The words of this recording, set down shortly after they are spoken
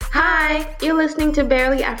Hi, you're listening to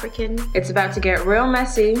Barely African. It's about to get real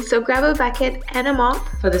messy, So grab a bucket and a mop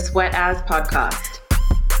for this wet ass podcast.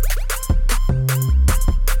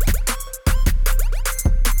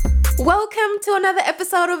 Welcome to another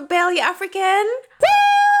episode of Barely African. Woo!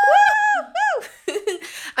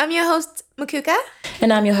 I'm your host, Makuka.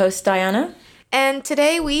 And I'm your host, Diana. And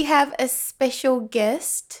today we have a special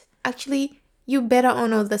guest. Actually, you better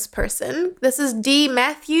honor this person. This is D.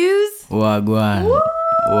 Matthews. Wagwan. Woo!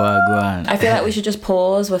 Wagwan. I feel like we should just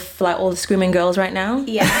pause with like all the screaming girls right now.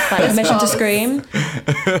 Yeah. Like permission to scream.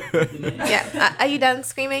 Yeah. Are you done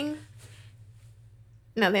screaming?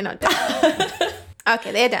 No, they're not done.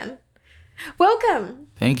 Okay, they're done. Welcome.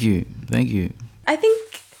 Thank you. I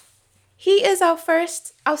think he is our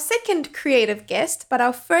second creative guest, but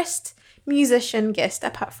our first musician guest,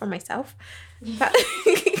 apart from myself. But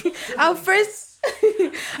our first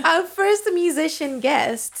musician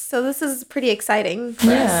guest. So this is pretty exciting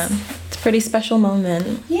for us. It's a pretty special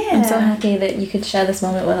moment. Yeah. I'm so happy that you could share this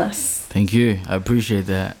moment with us. Thank you. I appreciate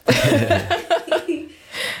that.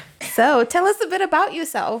 So tell us a bit about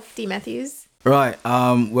yourself, D. Matthews. Right.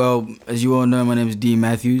 Well, as you all know, my name is D.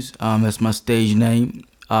 Matthews. That's my stage name.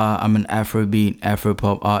 I'm an Afrobeat,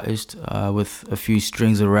 Afropop artist with a few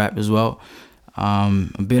strings of rap as well.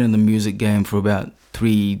 I've been in the music game for about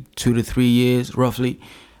 2 to 3 years, roughly.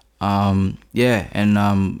 My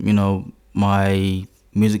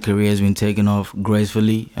music career has been taken off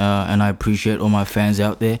gracefully, and I appreciate all my fans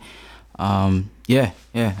out there.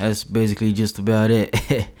 That's basically just about it.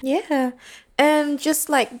 Yeah. And just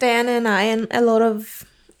like Diana and I and a lot of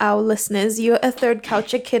our listeners, you're a third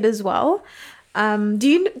culture kid as well. Do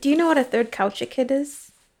you know what a third culture kid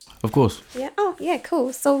is? Of course. Yeah. Oh, yeah,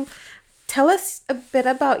 cool. So tell us a bit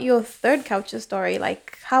about your third culture story.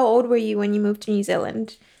 Like, how old were you when you moved to New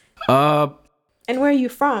Zealand? And where are you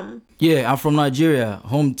from? Yeah, I'm from Nigeria.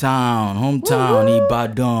 Hometown, Woo-hoo.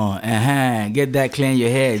 Ibadan. Get that clear in your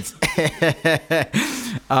heads.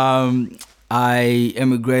 I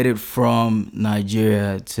immigrated from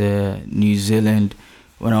Nigeria to New Zealand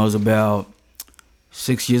when I was about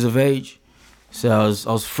 6 years of age. So I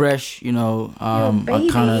was fresh, you know. I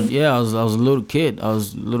was a little kid. I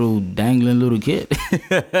was a little dangling little kid.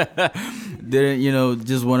 Didn't,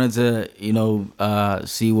 just wanted to,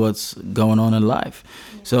 see what's going on in life.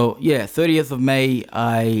 So, 30th of May,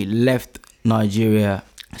 I left Nigeria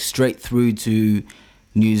straight through to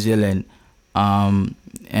New Zealand. And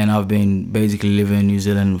I've been basically living in New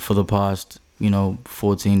Zealand for the past,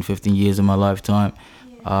 14, 15 years of my lifetime.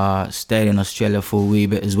 Stayed in Australia for a wee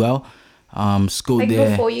bit as well. Schooled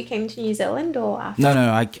there. Before you came to New Zealand or after?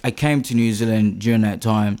 No. I came to New Zealand during that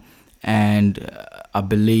time, and I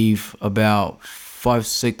believe about 7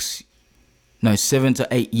 to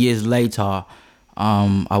 8 years later,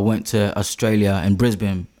 I went to Australia in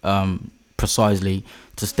Brisbane, precisely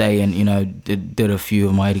to stay and did a few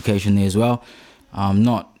of my education there as well.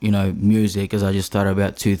 Not music, as I just started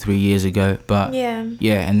about 2-3 years ago, but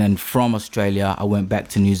and then from Australia I went back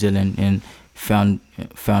to New Zealand and found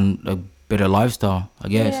a better lifestyle, I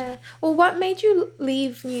guess. Yeah. Well, what made you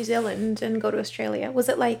leave New Zealand and go to Australia? Was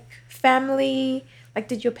it like family? Like,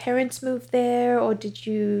 did your parents move there, or did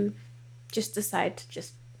you just decide to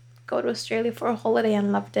just go to Australia for a holiday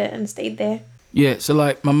and loved it and stayed there? Yeah, so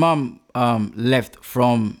like my mum left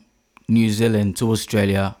from New Zealand to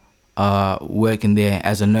Australia, working there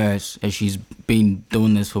as a nurse, and she's been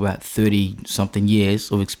doing this for about 30 something years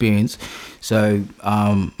of experience. So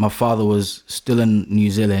my father was still in New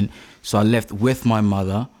Zealand, so I left with my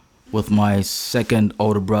mother, with my second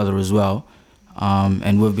older brother as well,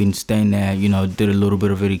 and we've been staying there, did a little bit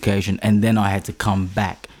of education, and then I had to come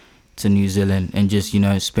back to New Zealand and just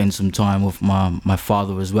spend some time with my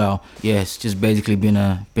father as well. Yeah, it's just basically been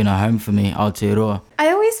a home for me, Aotearoa. I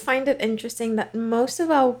always find it interesting that most of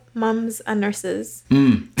our mums are nurses.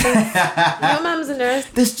 Your mum's a nurse.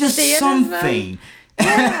 There's just something.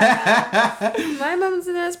 Yeah. My mum's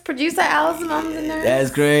a nurse. Producer Al's mom's a nurse. That's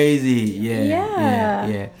crazy.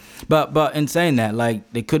 Yeah. But in saying that, like,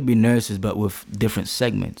 they could be nurses, but with different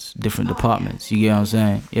segments, different departments. You get what I'm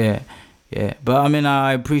saying? Yeah. But I mean,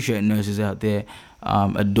 I appreciate nurses out there.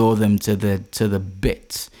 Adore them to the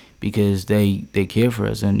bits, because they care for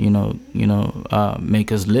us and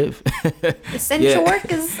make us live. Essential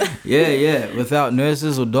workers. Yeah. Without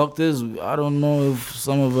nurses or doctors, I don't know if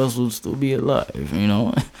some of us would still be alive.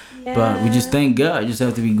 Yeah. But we just thank God. You just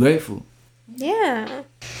have to be grateful. Yeah.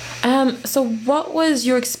 So what was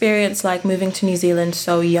your experience like moving to New Zealand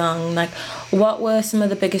so young? Like, what were some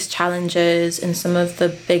of the biggest challenges and some of the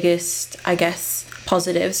biggest, I guess,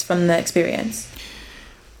 positives from the experience?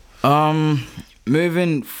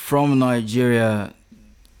 Moving from Nigeria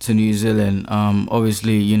to New Zealand,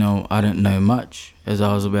 obviously, you know, I didn't know much as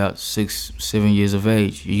I was about 6, 7 years of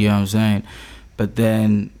age. You get what I'm saying? But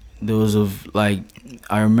then there was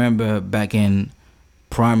I remember back in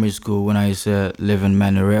primary school when I used to live in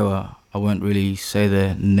Manurewa. I won't really say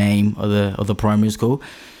the name of the primary school.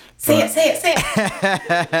 Say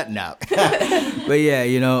it. No. But yeah,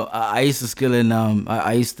 you know, I used to skill in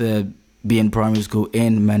I used to be in primary school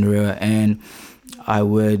in Manurewa, and I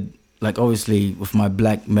would, like, obviously with my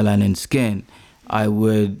black melanin skin, I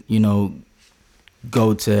would, you know,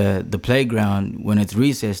 go to the playground when it's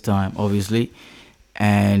recess time, obviously,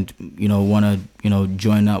 and, you know, want to, you know,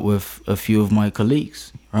 join up with a few of my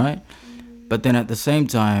colleagues, right? But then at the same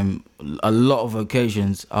time, a lot of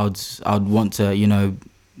occasions I'd want to, you know,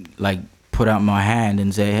 like put out my hand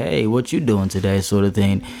and say, hey, what you doing today, sort of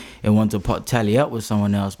thing, and want to tally up with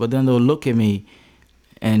someone else. But then they'll look at me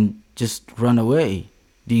and just run away.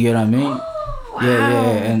 Do you get what I mean? Wow.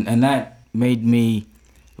 Yeah. And that made me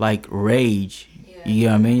like rage. You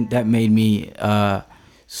get what I mean? That made me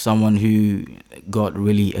someone who got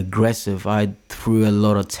really aggressive. I threw a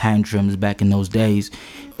lot of tantrums back in those days.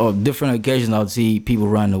 On different occasions, I would see people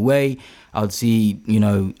run away. I would see, you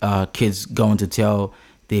know, kids going to tell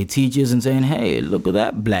their teachers and saying, hey, look at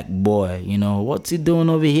that black boy, you know, what's he doing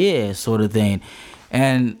over here, sort of thing.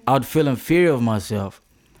 And I'd feel inferior of myself.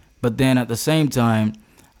 But then at the same time,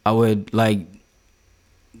 I would like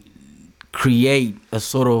create a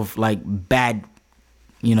sort of like bad,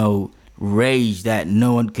 you know, rage that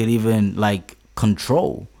no one could even like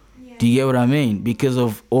control. Yeah. Do you get what I mean? Because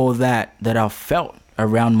of all that I felt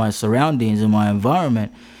around my surroundings and my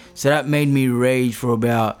environment. So that made me rage for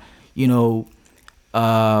about, you know,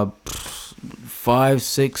 5,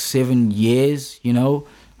 6, 7 years, you know.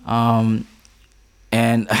 And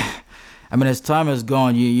I mean, as time has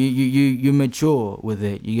gone, you mature with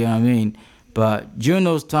it, you get what I mean? But during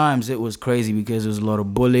those times, it was crazy because there's a lot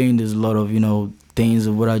of bullying, there's a lot of, you know, things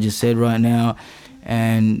of what I just said right now,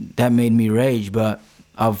 and that made me rage, but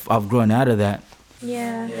I've grown out of that.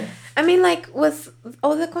 Yeah. I mean, like, with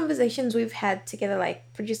all the conversations we've had together, like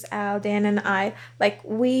producer Al, Dan, and I, like,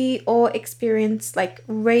 we all experienced like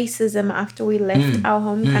racism after we left our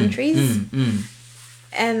home countries,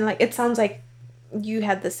 and like it sounds like you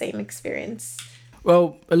had the same experience.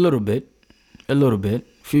 Well, a little bit,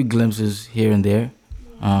 few glimpses here and there,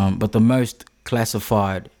 but the most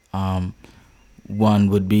classified one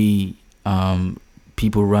would be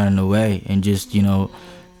people running away and just, you know,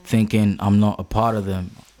 thinking I'm not a part of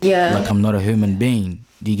them. Yeah. Like I'm not a human being.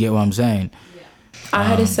 Do you get what I'm saying? I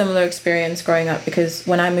had a similar experience growing up because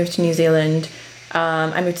when I moved to New Zealand,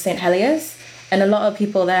 I moved to St. Heliers, and a lot of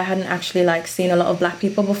people there hadn't actually like seen a lot of black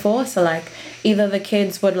people before. So like either the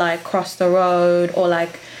kids would like cross the road, or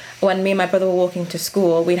like when me and my brother were walking to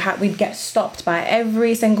school, we'd get stopped by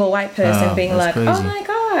every single white person being like, crazy. Oh my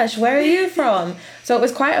gosh, where are you from? So it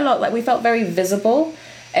was quite a lot. Like we felt very visible.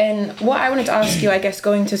 And what I wanted to ask you, I guess,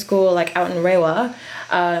 going to school like out in Rewa,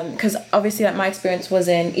 because obviously like my experience was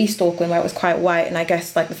in East Auckland where it was quite white, and I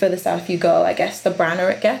guess like the further south you go, I guess the browner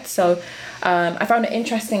it gets. So I found it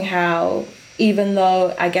interesting how even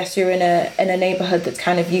though I guess you're in a neighborhood that's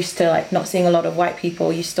kind of used to like not seeing a lot of white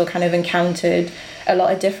people, you still kind of encountered a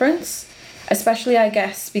lot of difference. Especially, I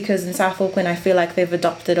guess, because in South Auckland, I feel like they've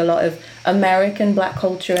adopted a lot of American black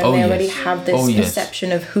culture, and they already have this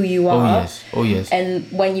perception of who you are. Oh, yes.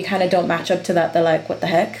 And when you kind of don't match up to that, they're like, what the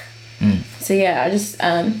heck? So, yeah, I just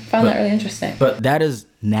found that really interesting. But that is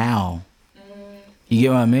now. You get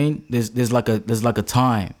what I mean? There's like a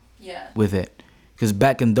time with it. Because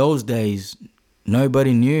back in those days,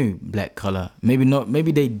 nobody knew black color.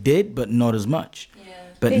 Maybe they did, but not as much.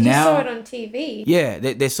 But they now, just saw it on TV. Yeah,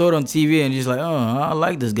 they saw it on TV and just like, oh, I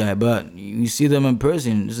like this guy. But you see them in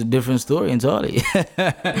person, it's a different story entirely. You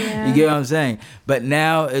get what I'm saying? But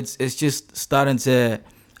now it's just starting to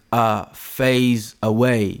phase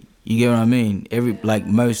away. You get what I mean?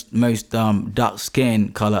 Most dark skin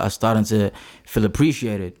color are starting to feel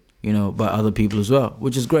appreciated, you know, by other people as well,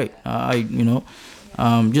 which is great.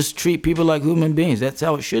 Just treat people like human beings. That's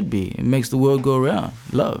how it should be. It makes the world go around.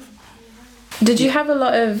 Love. Did you have a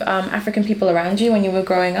lot of African people around you when you were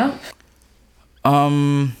growing up?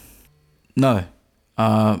 No.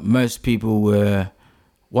 Most people were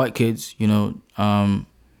white kids, you know,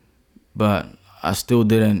 but I still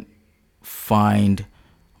didn't find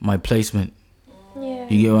my placement. Yeah.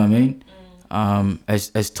 You get what I mean?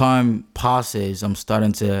 As time passes, I'm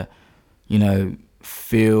starting to, you know,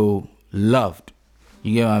 feel loved.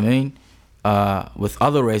 You get what I mean? With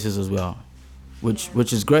other races as well,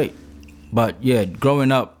 which is great. But yeah, growing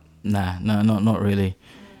up, not really.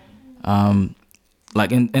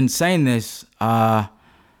 Like in saying this,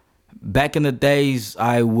 back in the days,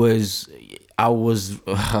 I raged a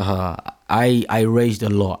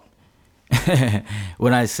lot.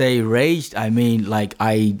 When I say raged, I mean like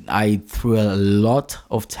I threw a lot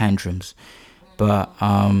of tantrums. But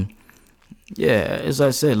yeah, as I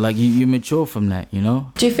said, like you mature from that, you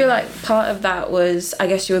know? Do you feel like part of that was, I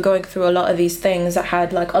guess you were going through a lot of these things that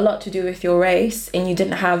had like a lot to do with your race, and you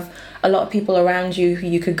didn't have a lot of people around you who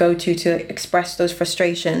you could go to express those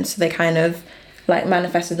frustrations, so they kind of like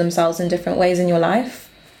manifested themselves in different ways in your life?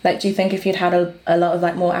 Like, do you think if you'd had a lot of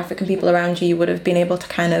like more African people around you, you would have been able to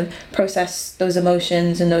kind of process those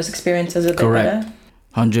emotions and those experiences a bit better?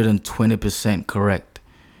 120% correct.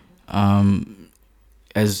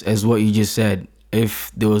 As what you just said,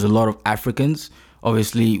 if there was a lot of Africans,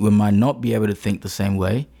 obviously we might not be able to think the same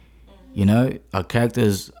way. You know, our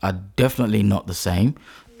characters are definitely not the same.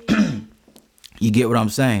 You get what I'm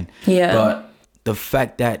saying? Yeah. But the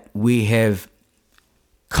fact that we have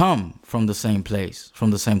come from the same place,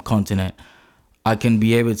 from the same continent, I can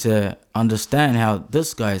be able to understand how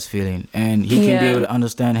this guy is feeling, and he can be able to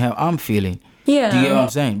understand how I'm feeling. Yeah. Do you get what I'm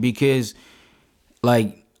saying? Because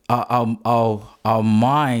like our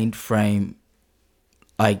mind frame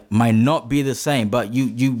like might not be the same, but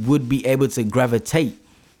you would be able to gravitate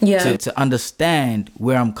to understand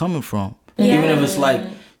where I'm coming from. Even if it's like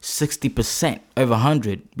 60% over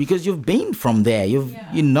 100, because you've been from there,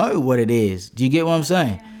 you know what it is. Do you get what I'm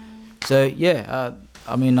saying? So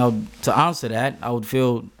I mean, to answer that, I would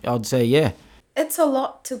say yeah. It's a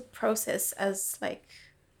lot to process as like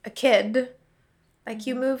a kid. Like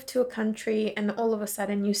you move to a country and all of a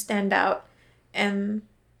sudden you stand out, and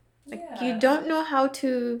like you don't know how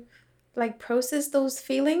to like process those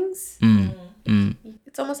feelings.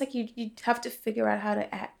 It's almost like you have to figure out how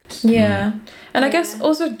to act. Yeah. And I guess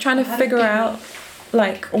also trying to figure out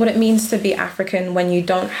like what it means to be African when you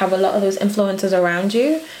don't have a lot of those influences around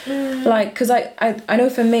you. Like, because I know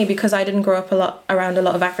for me, because I didn't grow up around a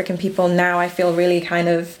lot of African people, now I feel really kind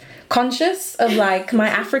of conscious of like my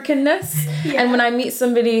Africanness. And when I meet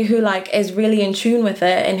somebody who like is really in tune with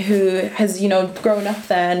it and who has, you know, grown up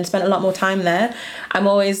there and spent a lot more time there, I'm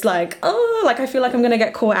always like, oh, like I feel like I'm gonna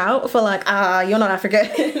get caught out for like, you're not African.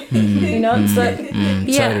 You know? So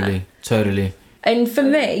Totally. And for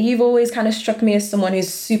me, you've always kind of struck me as someone who's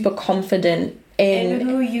super confident in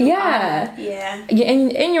who you are.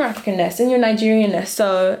 In your Africanness, in your Nigerianness.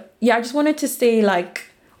 So yeah, I just wanted to see like,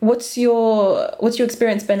 what's your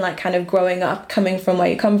experience been like, kind of growing up, coming from where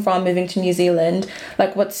you come from, moving to New Zealand?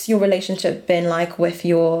 Like, what's your relationship been like with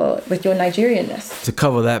your Nigerianness? To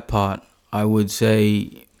cover that part, I would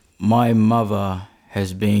say my mother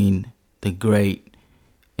has been the great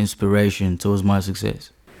inspiration towards my success.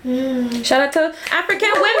 Shout out to African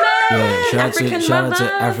women. Yeah, shout out to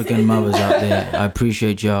African mothers out there. I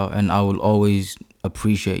appreciate y'all, and I will always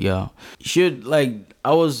appreciate y'all.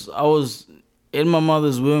 I was in my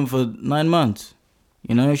mother's womb for 9 months.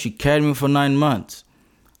 You know, she carried me for 9 months.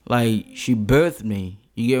 Like, she birthed me.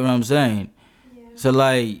 You get what I'm saying? Yeah. So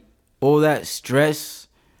like all that stress,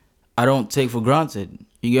 I don't take for granted.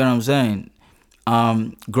 You get what I'm saying?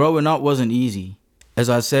 Growing up wasn't easy. As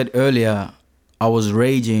I said earlier, I was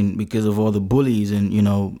raging because of all the bullies and, you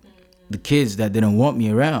know, the kids that didn't want me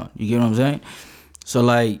around. You get what I'm saying? So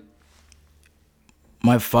like,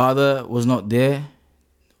 my father was not there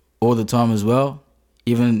all the time as well.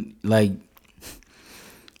 Even like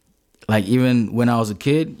even when I was a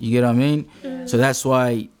kid, you get what I mean? So that's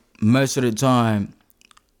why most of the time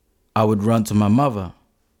I would run to my mother,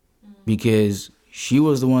 because she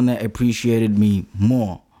was the one that appreciated me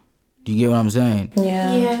more. Do you get what I'm saying?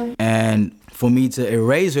 Yeah. And for me to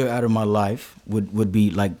erase her out of my life would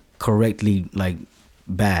be like correctly like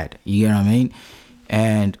bad. You get what I mean?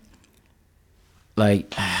 And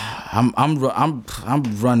like I'm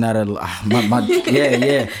running out of my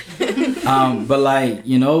yeah. But like,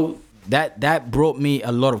 you know, that brought me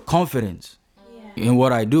a lot of confidence in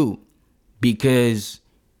what I do, because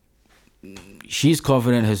she's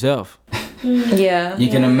confident herself. Yeah. You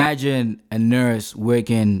can imagine a nurse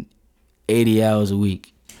working 80 hours a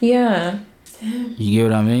week. Yeah. You get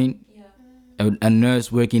what I mean? Yeah. A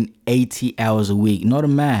nurse working 80 hours a week. Not a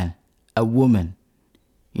man, a woman.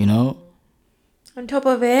 You know? On top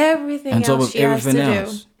of everything else.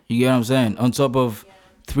 You get what I'm saying? On top of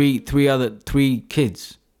three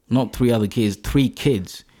kids. Not 3 other kids, 3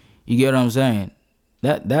 kids. You get what I'm saying?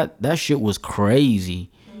 That shit was crazy.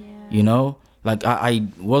 Yeah. You know? Like I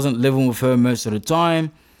wasn't living with her most of the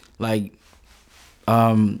time. Like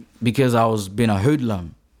because I was being a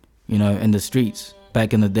hoodlum, you know, in the streets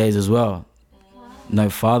back in the days as well. No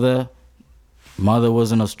father, mother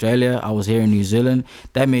was in Australia, I was here in New Zealand.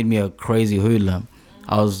 That made me a crazy hoodlum.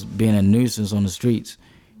 I was being a nuisance on the streets.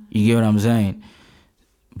 You get what I'm saying?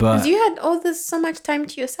 But Because you had all this so much time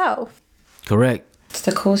to yourself. correct. It's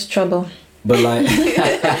to cause trouble. But like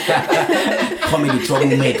comedy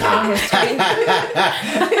troublemaker.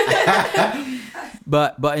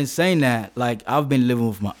 But in saying that, like I've been living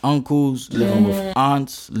with my uncles, living with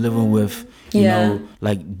aunts, living with you know,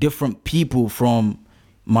 like different people from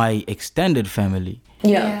my extended family.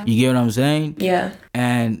 Yeah. You get what I'm saying? Yeah.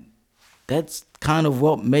 And that's kind of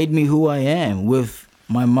what made me who I am, with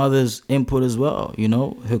my mother's input as well, you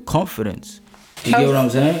know, her confidence. You get what I'm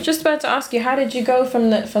saying? Just about to ask you, how did you go from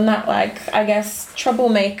that like, I guess,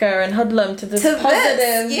 troublemaker and hoodlum to this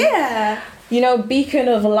positive, you know, beacon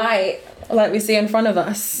of light like we see in front of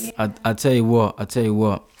us? I tell you what.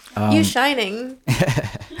 You're shining.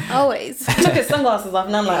 Always. Took his sunglasses off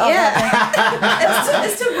and I'm like, oh, Yeah.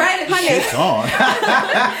 it's too bright and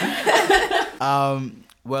honey.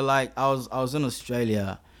 Well, like I was in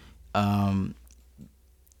Australia,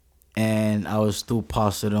 and I was still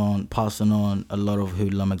passing on a lot of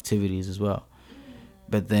hoodlum activities as well.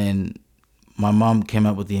 But then my mom came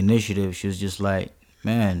up with the initiative. She was just like,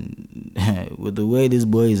 man, with the way this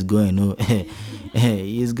boy is going,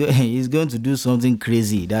 he's going to do something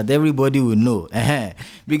crazy that everybody will know.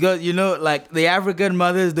 Because, you know, like the African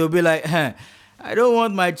mothers, they'll be like, I don't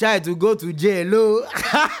want my child to go to jail.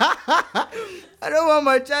 I don't want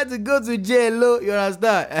my child to go to jail. You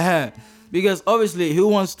understand? Because obviously, who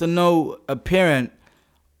wants to know a parent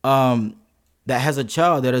that has a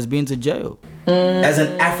child that has been to jail? As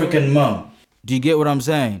an African mom. Do you get what I'm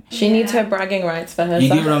saying? She needs her bragging rights for herself. You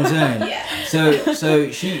get what I'm saying? So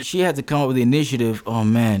she had to come up with the initiative. Oh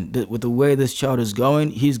man, with the way this child is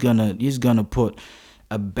going, he's gonna put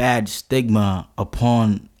a bad stigma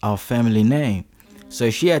upon our family name. So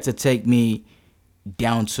she had to take me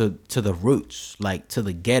down to the roots, like to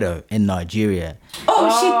the ghetto in Nigeria. She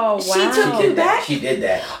took you back? She did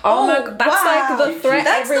that. Oh my god, that's like the threat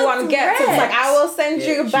everyone gets. It's like, I will send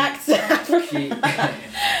you back to Africa.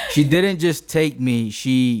 She didn't just take me,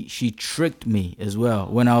 she tricked me as well.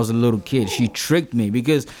 When I was a little kid, she tricked me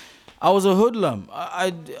because I was a hoodlum.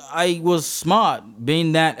 I was smart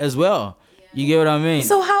being that as well. You get what I mean?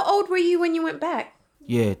 So how old were you when you went back?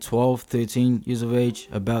 Yeah, 12, 13 years of age,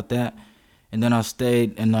 about that. And then I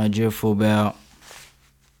stayed in Nigeria for about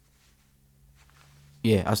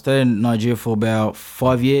 5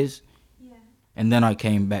 years. Yeah. And then I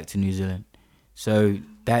came back to New Zealand. So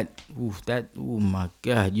oh my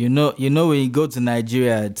God, you know when you go to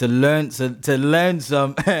Nigeria to learn some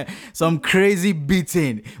some crazy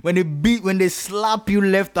beating, when they slap you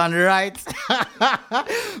left and right,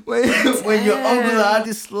 when your uncle and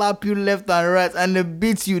auntie slap you left and right and they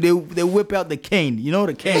beat you, they whip out the cane. You know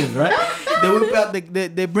the canes, right? They whip out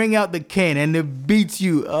they bring out the cane and they beat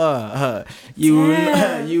you. You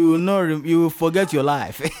will forget your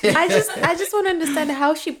life. I just want to understand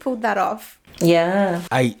how she pulled that off. Yeah.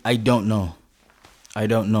 I don't know.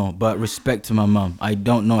 But respect to my mom. I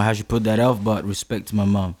don't know how she put that off, but respect to my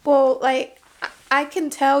mom. Well, like I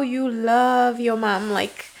can tell you love your mom.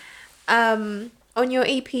 Like, on your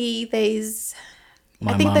EP, there's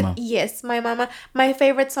My I think mama. that yes, my mama. My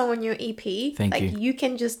favorite song on your EP. Thank like you. you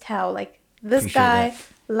can just tell like this Appreciate guy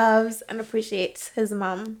that. loves and appreciates his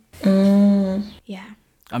mom. Yeah.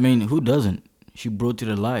 I mean, who doesn't? She brought you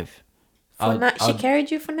to life. She carried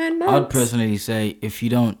you for 9 months. I'd personally say if you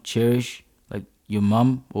don't cherish like your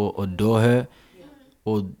mom or adore her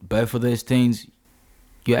or both of those things,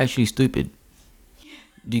 you're actually stupid.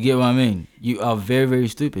 Do you get what I mean? You are very, very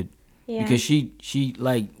stupid. Yeah. Because she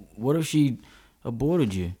like, what if she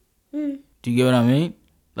aborted you? Do you get what I mean?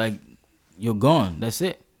 Like, you're gone. That's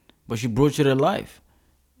it. But she brought you to life.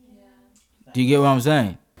 Do you get what I'm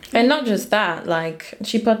saying? And not just that, like,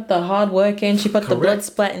 she put the hard work in, she put the blood,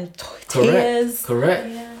 sweat, and tears. Correct.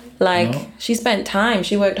 Like, No. she spent time,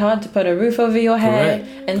 she worked hard to put a roof over your head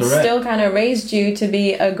and Correct. still kind of raised you to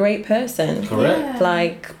be a great person. Correct. Yeah.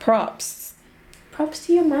 Like, props. Props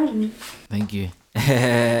to your mom. Thank you.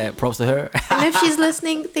 Props to her. And if she's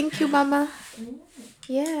listening, thank you, mama.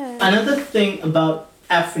 Yeah. Another thing about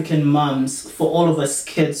African moms, for all of us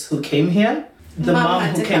kids who came here, the mom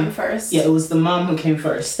had who to came come first. Yeah, it was the mom who came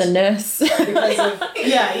first. The nurse. Because of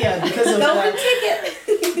because of that.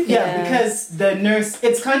 Yeah, because the nurse,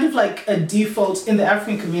 it's kind of like a default in the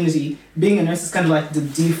African community. Being a nurse is kind of like the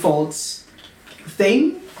default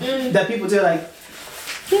thing that people do. Like,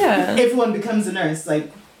 Yeah. everyone becomes a nurse. Like,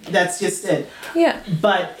 that's just it. Yeah.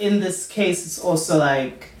 But in this case, it's also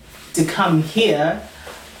like to come here.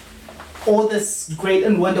 all this great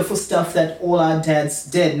and wonderful stuff that all our dads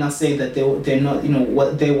did. Not saying that they're not,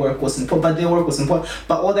 what their work was important, but their work was important.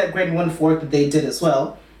 But all that great and wonderful work that they did as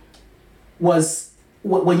well was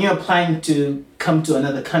when you're applying to come to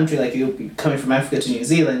another country, like you're coming from Africa to New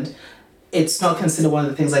Zealand, it's not considered one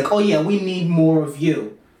of the things like, oh yeah, we need more of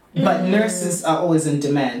you. But nurses are always in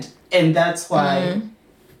demand. And that's why,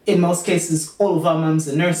 in most cases, all of our mums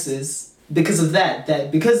are nurses because of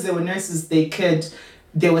that because they were nurses, they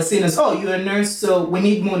were seen as, oh, you're a nurse, so we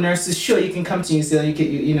need more nurses. Sure, you can come to New Zealand.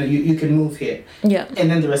 You can move here. Yeah. And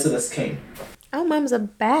then the rest of us came. Our mums are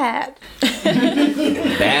bad. Badass.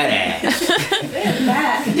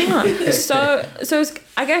 Yeah. So it's,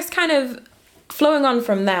 I guess, kind of flowing on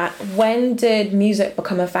from that, when did music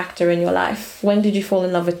become a factor in your life? When did you fall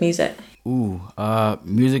in love with music? Ooh,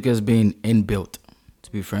 music has been inbuilt,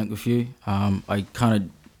 to be frank with you. I kind of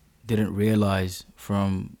didn't realize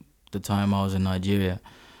from the time I was in Nigeria.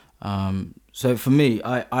 So for me,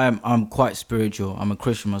 I'm quite spiritual. I'm a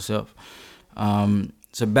Christian myself.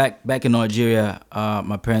 So back in Nigeria,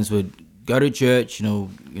 my parents would go to church,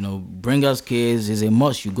 bring us kids. It's a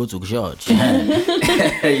must. You go to church. You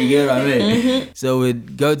get what I mean? So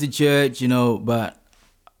we'd go to church, but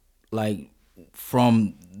like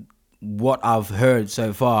from what I've heard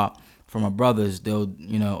so far from my brothers, they'll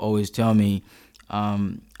always tell me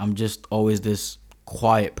I'm just always this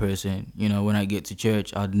quiet person. When I get to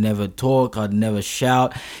church, I'd never talk, I'd never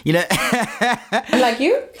shout. Like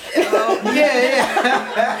you?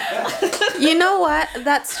 Yeah. You know what?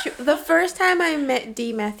 That's true. The first time I met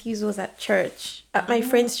D. Matthews was at church, at my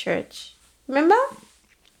friend's church. Remember?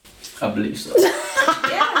 I believe so.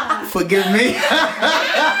 Yeah. Forgive me.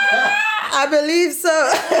 I believe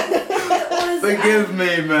so. Forgive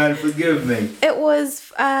me, man. Forgive me. It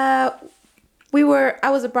was, I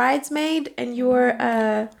was a bridesmaid and you were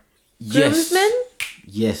a groomsman.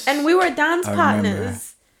 Yes. And we were dance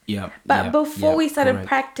partners. Yeah. But before we started correct.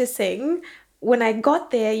 practicing, when I got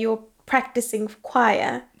there, you were practicing for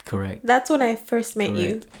choir. Correct. That's when I first met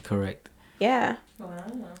you. Correct. Yeah. Wow.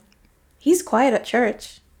 He's quiet at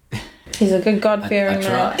church. He's a good God-fearing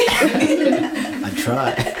man. I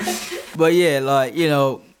try. But yeah, like,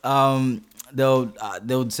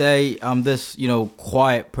 they'll say I'm this,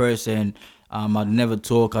 quiet person. I'd never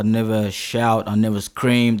talk, I'd never shout, I'd never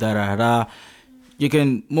scream, da-da-da. You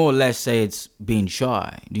can more or less say it's being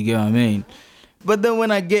shy. Do you get what I mean? But then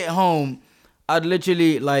when I get home, I'd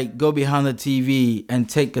literally like go behind the TV and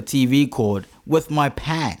take a TV cord with my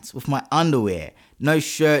pants, with my underwear. No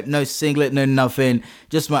shirt, no singlet, no nothing.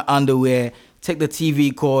 Just my underwear. Take the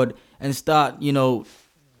TV cord and start,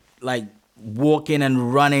 like walking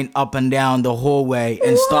and running up and down the hallway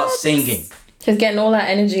and start singing. Just getting all that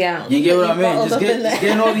energy out. You get what I mean? Just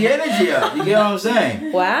getting all the energy out. You get what I'm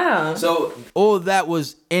saying? Wow. So all that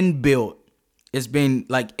was inbuilt. It's been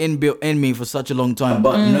like inbuilt in me for such a long time.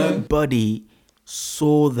 But nobody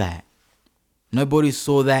saw that. Nobody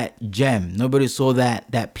saw that gem. Nobody saw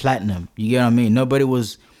that platinum. You get what I mean? Nobody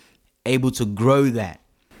was able to grow that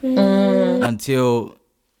until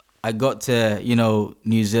I got to,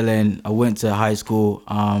 New Zealand. I went to high school.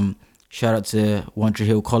 Shout out to One Tree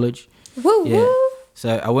Hill College. Woo, Yeah. woo.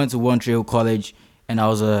 So I went to One Tree Hill College and I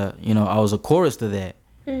was a chorister there.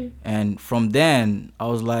 And from then I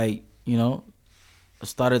was like, I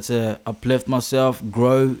started to uplift myself,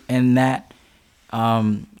 grow in that. A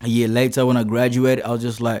year later when I graduated, I was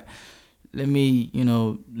just like, let me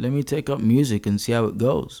take up music and see how it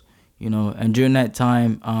goes. And during that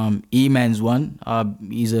time, E-Man's one,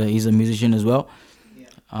 he's a musician as well.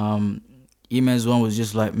 E-Man's one was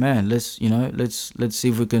just like, man, let's see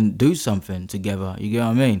if we can do something together. You get what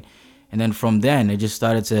I mean? And then from then, it just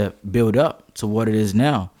started to build up to what it is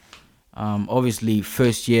now. Obviously,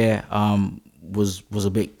 first year was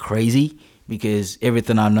a bit crazy because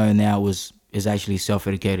everything I know now is actually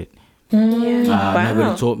self-educated. Yeah.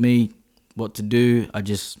 Nobody taught me what to do. I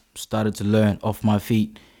just started to learn off my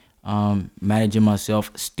feet, managing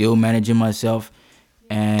myself, still managing myself.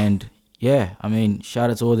 And yeah, I mean,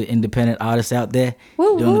 shout out to all the independent artists out there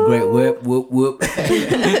doing the great work. Whoop, whoop.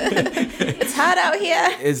 It's hard out here.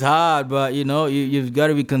 It's hard, but you've got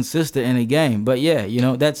to be consistent in the game. But yeah,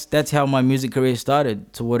 that's how my music career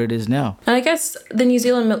started to what it is now. And I guess the New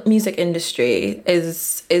Zealand music industry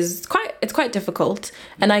is quite difficult,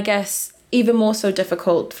 and I guess even more so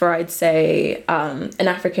difficult for, I'd say, an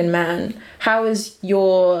African man. How has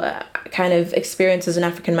your kind of experience as an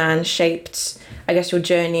African man shaped, I guess, your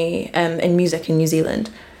journey in music in New Zealand?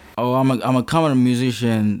 Oh, I'm a common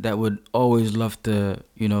musician that would always love to,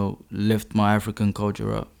 lift my African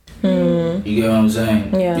culture up. You get what I'm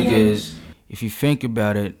saying? Yeah. Because if you think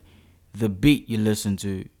about it, the beat you listen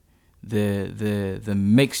to, the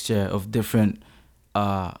mixture of different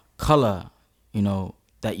color, you know,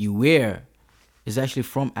 that you wear is actually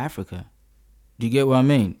from Africa. Do you get what I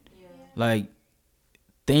mean? Yeah. Like,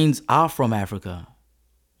 things are from Africa.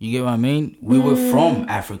 You get what I mean? We were from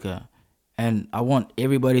Africa. And I want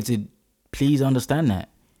everybody to please understand that.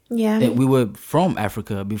 Yeah. That we were from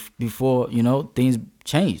Africa before, you know, things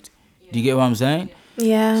changed. Do you get what I'm saying?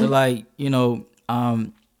 Yeah. So, like, you know,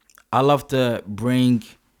 I love to bring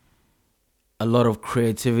a lot of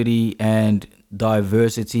creativity and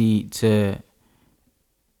diversity to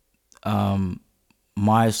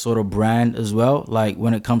my sort of brand as well. Like,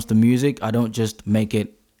 when it comes to music, I don't just make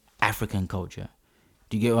it African culture.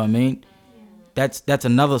 Do you get what I mean? That's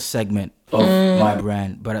another segment of my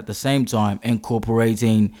brand, but at the same time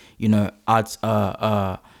incorporating, you know,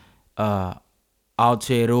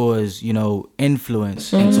 Aotearoa's, you know,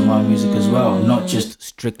 influence into my music as well, not just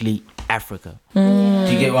strictly Africa. Do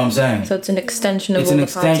you get what I'm saying? So it's an extension of all the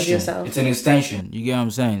parts of yourself. It's an extension. You get what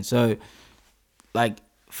I'm saying? So, like,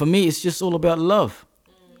 for me, it's just all about love.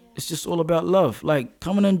 It's just all about love. Like,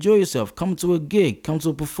 come and enjoy yourself. Come to a gig. Come to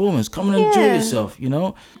a performance. Come and enjoy yourself, you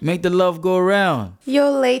know? Make the love go around.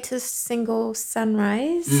 Your latest single,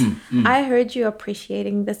 Sunrise, I heard you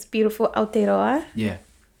appreciating this beautiful Aotearoa. Yeah.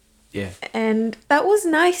 Yeah. And that was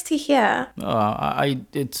nice to hear.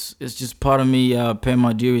 It's just part of me paying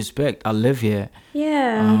my due respect. I live here.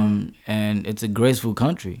 Yeah. And it's a graceful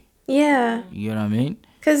country. Yeah. You know what I mean?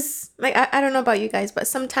 Because, like, I don't know about you guys, but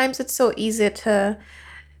sometimes it's so easy to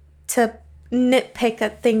nitpick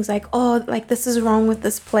at things like, oh, like, this is wrong with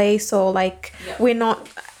this place, or like we're not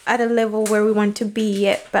at a level where we want to be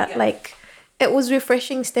yet. But like, it was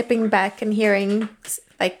refreshing stepping back and hearing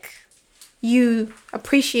like you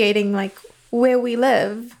appreciating like where we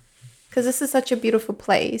live, because this is such a beautiful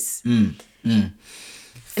place. And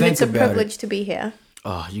it's a privilege to be here.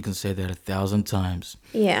 Oh, you can say that 1,000 times.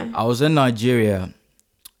 Yeah. I was in Nigeria,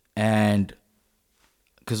 and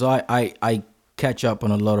because I catch up on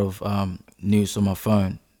a lot of news on my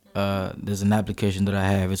phone. There's an application that I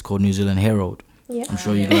have. It's called New Zealand Herald. Yeah. I'm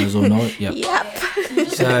sure you guys all know it. Yep.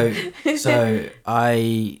 So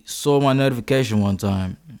I saw my notification one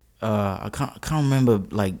time. I can't remember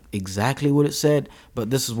like exactly what it said, but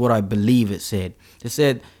this is what I believe it said. It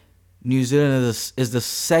said New Zealand is the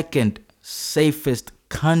second safest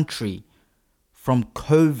country from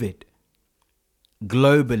COVID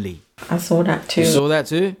globally. I saw that too. You saw that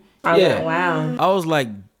too? Yeah. Wow. I was like,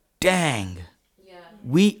 dang. Yeah.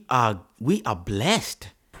 We are blessed.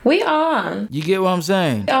 We are. You get what I'm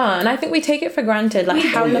saying? Yeah, and I think we take it for granted, like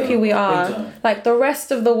how lucky we are. Like the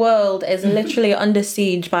rest of the world is literally under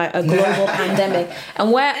siege by a global pandemic, and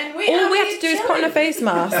all we have to do is put on a face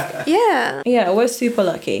mask. Yeah. Yeah, we're super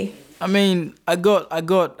lucky. I mean, I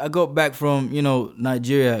got back from, you know,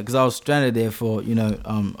 Nigeria, because I was stranded there for, you know,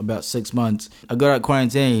 about 6 months. I got out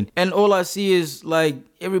quarantine, and all I see is like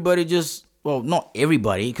everybody just, well, not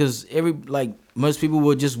everybody, because most people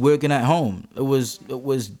were just working at home. It was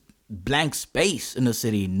blank space in the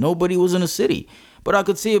city. Nobody was in the city, but I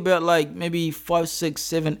could see about like maybe 5, 6,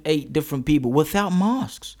 7, 8 different people without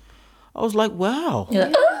masks. I was like, wow.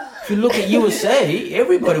 Yeah. If you look at USA,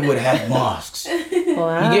 everybody would have masks.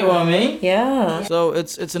 Wow. You get what I mean? Yeah. So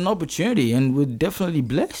it's an opportunity, and we're definitely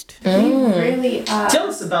blessed. We really are. Tell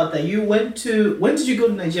us about that. When did you go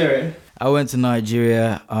to Nigeria? I went to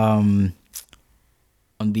Nigeria on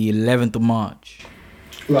the 11th of March.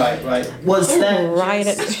 Right. Was that right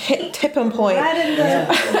at tipping point?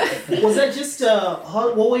 Was that just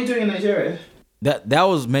what were you doing in Nigeria? That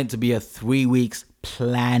was meant to be a 3 weeks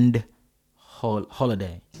planned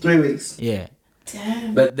holiday. 3 weeks. Yeah.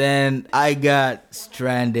 Damn. But then I got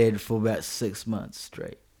stranded for about 6 months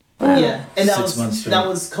straight. Wow. Yeah, and that 6 months straight. That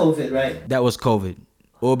was COVID, right? That was COVID.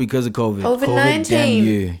 All because of COVID.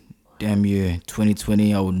 COVID-19. Damn you.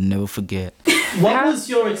 2020, I will never forget. What was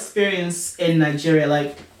your experience in Nigeria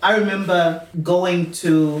like? I remember going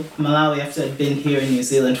to Malawi after I'd been here in New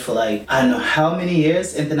Zealand for like, I don't know how many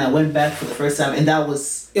years, and then I went back for the first time, and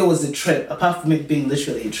it was a trip, apart from it being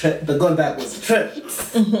literally a trip, but going back was a trip.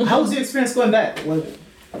 How was your experience going back?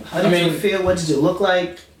 How did you feel? What did it look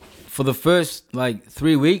like? For the first like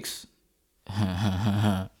 3 weeks,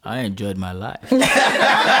 I enjoyed my life.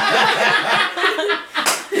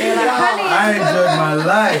 I enjoyed my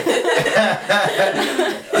life.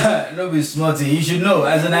 Don't be smarty. You should know,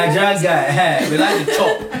 as a Nigerian guy, we like to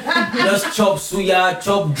chop. Just chop suya,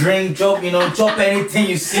 chop drink, chop anything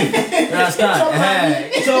you see. You understand?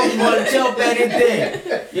 Chop anything.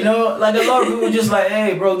 You know, like a lot of people just like,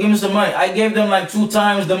 hey, bro, give me some money. I gave them like 2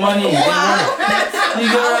 times the money. You get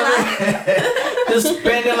what I mean? Just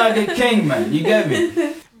spending like a king, man. You get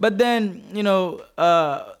me? But then,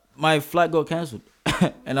 my flight got cancelled.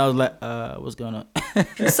 And I was like, what's going on?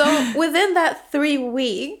 So within that 3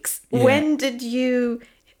 weeks, Yeah. when did you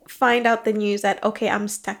find out the news that, okay, I'm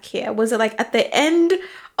stuck here? Was it like at the end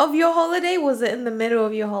of your holiday? Was it in the middle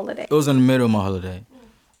of your holiday? It was in the middle of my holiday.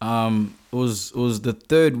 It was the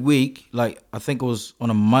third week. Like, I think it was on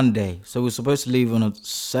a Monday. So we were supposed to leave on a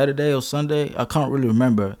Saturday or Sunday. I can't really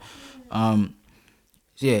remember.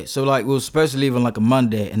 Yeah. So like we were supposed to leave on like a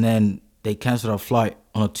Monday, and then they canceled our flight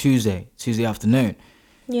on a Tuesday afternoon.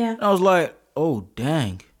 Yeah. And I was like, oh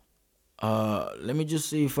dang. Let me just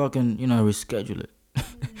see if I can, reschedule it.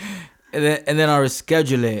 and then I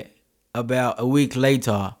reschedule it. About a week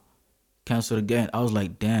later, canceled again. I was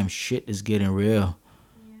like, damn, shit is getting real.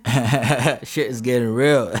 Shit is getting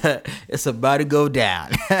real. It's about to go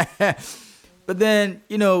down. But then,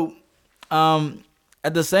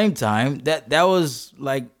 at the same time, that was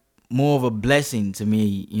like more of a blessing to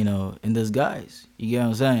me, in disguise. You get what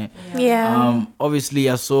I'm saying? Yeah. Obviously,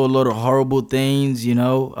 I saw a lot of horrible things, in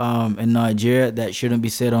Nigeria that shouldn't be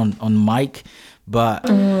said on mic. But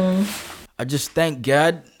I just thank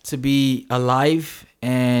God to be alive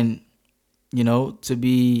and, to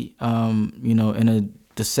be, in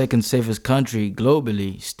the second safest country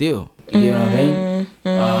globally still. You know what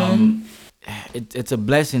I mean? It's a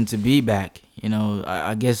blessing to be back.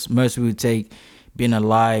 I guess most people take being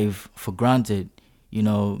alive for granted.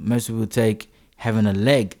 Most people take having a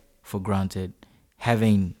leg for granted,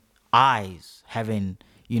 having eyes, having,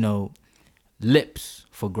 lips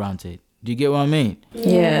for granted. Do you get what I mean?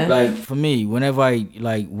 Yeah. Like for me, whenever I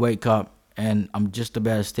like wake up and I'm just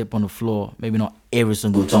about to step on the floor, maybe not every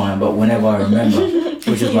single time, but whenever I remember,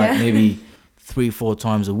 which is like maybe 3-4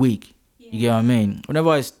 times a week. You get what I mean?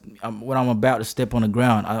 Whenever when I'm about to step on the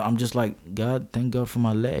ground, I'm just like, God, thank God for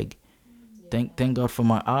my leg. Thank God for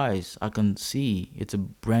my eyes. I can see. It's a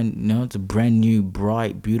brand new,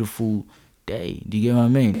 bright, beautiful day. Do you get what I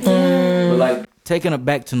mean? But like taking it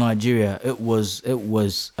back to Nigeria, it was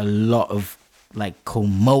a lot of like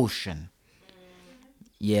commotion.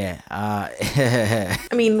 Yeah. I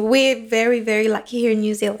mean, we're very, very lucky here in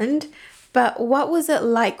New Zealand. But what was it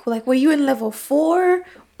like? Like, were you in level 4?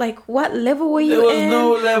 Like, what level were you There was in?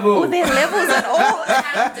 no level. Were there levels at all?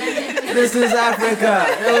 This is Africa.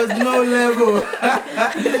 There was no level.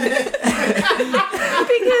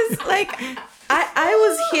 Because, like, I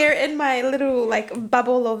was here in my little, like,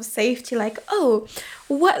 bubble of safety. Like, oh,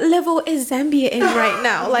 what level is Zambia in right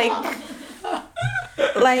now? Like,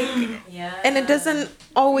 and it doesn't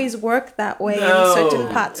always work that way in certain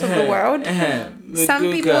parts of the world.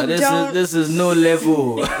 Some people don't. This is no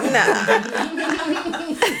level. Nah.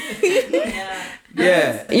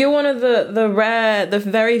 Yeah. You're one of the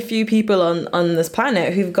very few people on this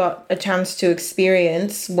planet who've got a chance to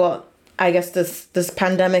experience what I guess this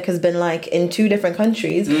pandemic has been like in 2 different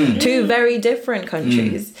countries, 2 very different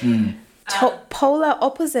countries. Polar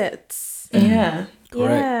opposites. Yeah.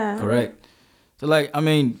 Correct. So like, I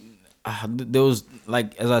mean, there was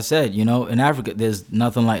like, as I said, in Africa, there's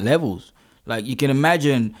nothing like levels. Like you can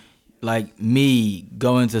imagine like me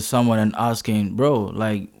going to someone and asking, bro,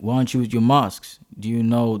 like, why aren't you with your masks? Do you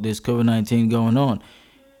know there's COVID-19 going on?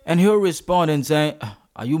 And he'll respond and say,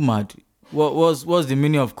 are you mad? What's the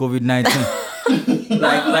meaning of COVID-19?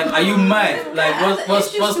 like, are you mad? Like,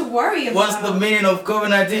 what's the meaning of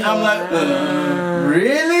COVID-19? I'm like,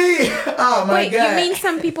 really? Oh my Wait, God. you mean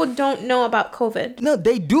some people don't know about COVID? No,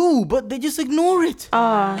 they do, but they just ignore it.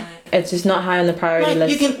 It's just not high on the priority Like,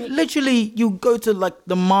 list. you can literally, you go to like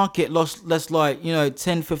the market, less like,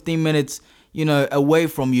 10-15 minutes, away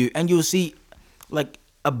from you, and you'll see like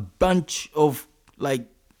a bunch of like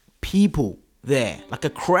people there, like a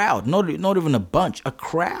crowd, not even a bunch, a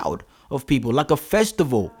crowd of people, like a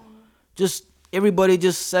festival, just everybody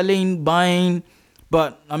just selling, buying.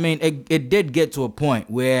 But I mean, it did get to a point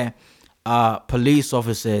where police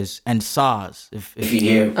officers and SARS, if you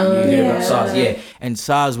hear about SARS, and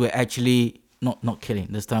SARS were actually not killing.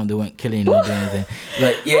 This time they weren't killing or doing anything.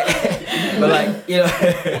 But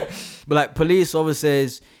like police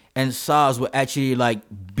officers and SARS were actually like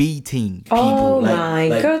beating people. Oh my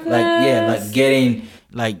goodness! Like getting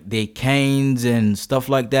like their canes and stuff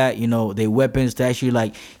like that. Their weapons to actually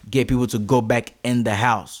like get people to go back in the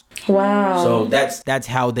house. Wow. So that's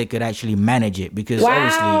how they could actually manage it, because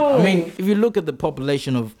obviously, I mean, if you look at the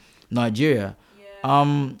population of Nigeria,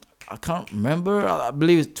 I can't remember. I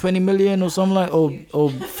believe it's 20 million or something like, or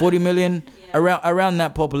 40 million, around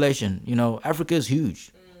that population. Africa is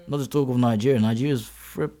huge. Not to talk of Nigeria. Nigeria is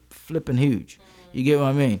flipping huge. You get what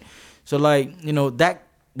I mean? So like, that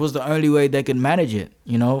was the only way they could manage it.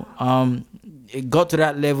 It got to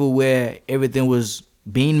that level where everything was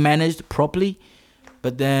being managed properly.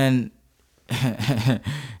 But then,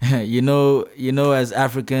 you know, as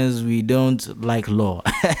Africans, we don't like law.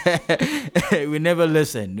 We never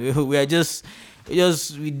listen.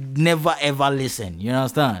 We never ever listen. You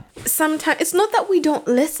understand? Sometimes it's not that we don't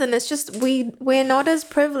listen. It's just we're not as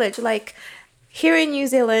privileged. Like here in New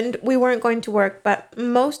Zealand, we weren't going to work, but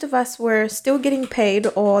most of us were still getting paid,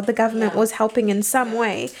 or the government was helping in some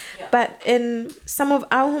way. But in some of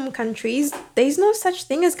our home countries, there's no such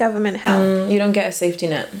thing as government help. You don't get a safety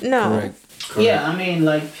net. No. Correct. Yeah, I mean,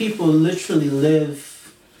 like, people literally live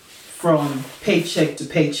from paycheck to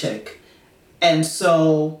paycheck. And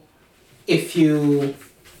so if you're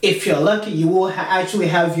lucky, you will actually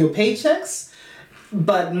have your paychecks.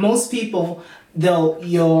 But most people,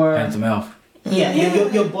 Hand to mouth.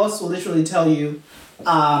 your boss will literally tell you,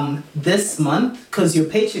 this month, because your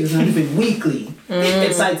paycheck is not even weekly.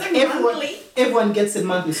 It's like everyone gets it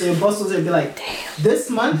monthly. So your boss will be like, this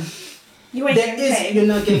month, You ain't getting paid. you're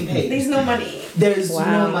not getting paid. There's no money. There is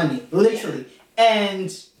Wow. no money, literally. And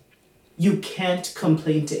you can't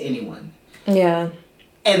complain to anyone. Yeah.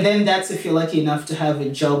 And then that's if you're lucky enough to have a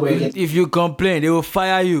job where you get... If you complain, they will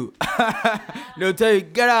fire you. They'll tell you,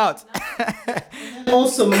 get out.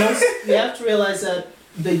 Also, you have to realize that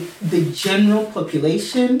the general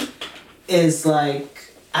population is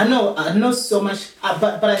like... I know so much,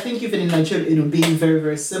 but I think even in Nigeria it would be very,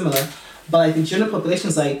 very similar. But like the general population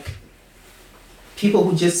is like people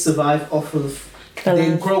who just survive off of...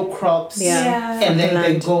 They grow crops, and then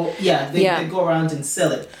they go around and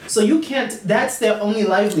sell it. So you can't. That's their only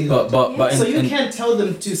livelihood. But So you can't tell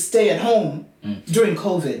them to stay at home during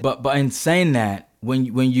COVID. But in saying that, when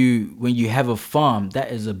you have a farm,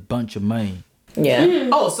 that is a bunch of money. Yeah.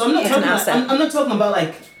 Oh, so I'm not It's an talking. asset. I'm not talking about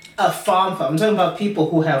like a farm. I'm talking about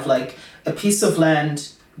people who have like a piece of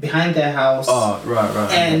land behind their house. Oh,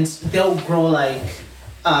 right. And they'll grow like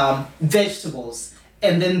vegetables.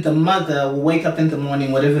 And then the mother will wake up in the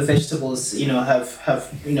morning, whatever vegetables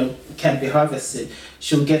have can be harvested.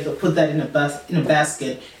 She'll put that in a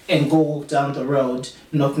basket and go walk down the road,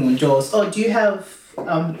 knocking on doors. Oh, do you have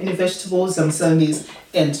any vegetables? I'm selling these,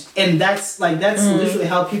 and that's literally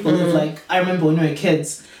how people live. Like I remember when we were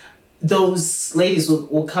kids, those ladies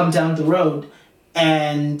will come down the road,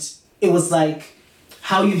 and it was like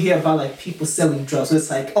how you hear about like people selling drugs. So it's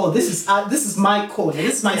like, oh, this is my corner,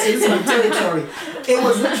 this is my territory. It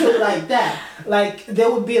was literally like that. Like there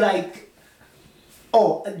would be like,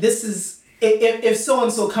 oh, this is if so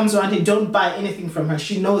and so comes around here, don't buy anything from her.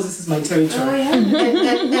 She knows this is my territory. Oh, yeah.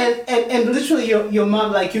 And literally your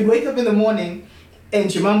mom, like you'd wake up in the morning,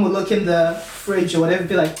 and your mom would look in the fridge or whatever,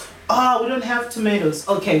 be like, oh, we don't have tomatoes.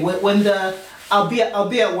 Okay, when the I'll be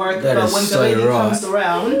at work, That but is when the so lady right. comes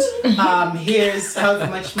around, here's however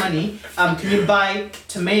much money. Can you buy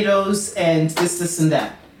tomatoes and this and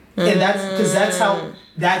that? And that's because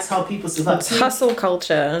that's how people survive. It's hustle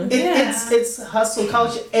culture. It's hustle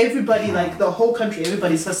culture. Everybody, like the whole country,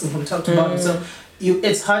 everybody's hustling from top to bottom. So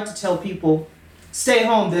it's hard to tell people, stay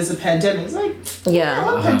home. There's a pandemic. It's like, Yeah.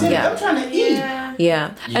 pandemic. Yeah. I'm trying to eat.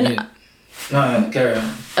 Yeah. And No, carry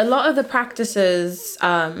on. a lot of the practices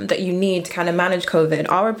that you need to kind of manage COVID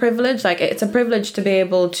are a privilege. Like it's a privilege to be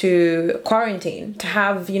able to quarantine, to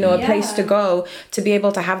have, a place to go, to be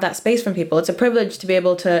able to have that space from people. It's a privilege to be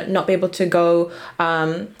able to not be able to go,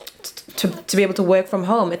 to be able to work from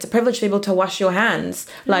home. It's a privilege to be able to wash your hands.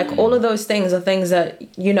 Like all of those things are things that,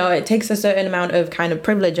 it takes a certain amount of kind of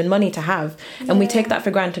privilege and money to have. And we take that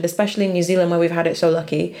for granted, especially in New Zealand where we've had it so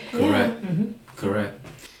lucky. Correct. Correct.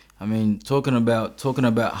 I mean, talking about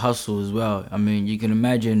hustle as well. I mean, you can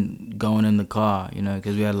imagine going in the car,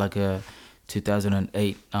 because we had like a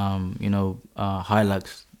 2008,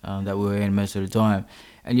 Hilux that we were in most of the time,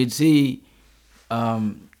 and you'd see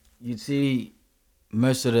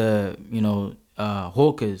most of the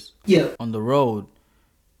hawkers on the road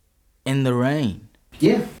in the rain.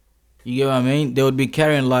 Yeah. You get what I mean? They would be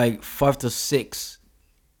carrying like 5 to 6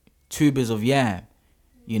 tubers of yam,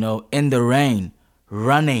 in the rain.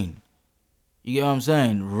 Running, you get what I'm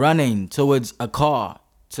saying? Running towards a car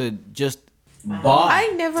to just buy. I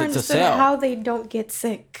never to understood sell. how they don't get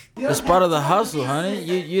sick. It's part of the hustle, honey.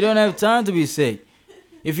 You don't have time to be sick.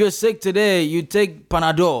 If you're sick today, you take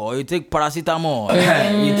Panadol or you take paracetamol.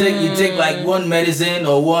 you take like one medicine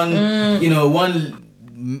or one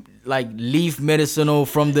like leaf medicinal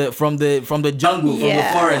from the jungle, from the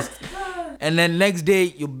forest. And then next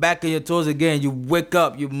day, you're back on your toes again. You wake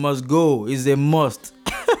up, you must go. It's a must.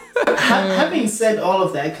 Having said all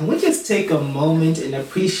of that, can we just take a moment and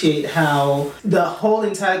appreciate how the whole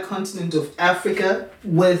entire continent of Africa,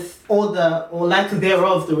 with all or lack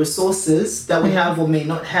thereof, the resources that we have or may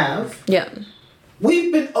not have, Yeah.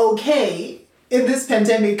 we've been okay in this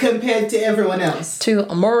pandemic compared to everyone else. To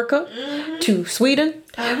America, to Sweden,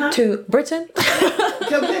 to Britain.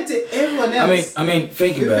 Compared to everyone else. I mean,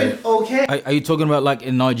 think we've about been it. okay. Are you talking about like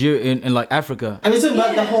in Nigeria, in like Africa? I'm talking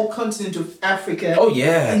about the whole continent of Africa. Oh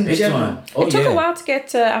yeah, in big general. time. Oh It took yeah. a while to get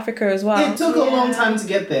to Africa as well. It took a long time to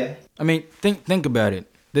get there. I mean, think about it.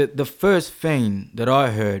 The first thing that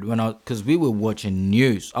I heard because we were watching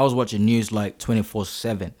news. I was watching news like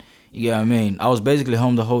 24/7. You get what I mean? I was basically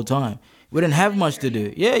home the whole time. We didn't have much to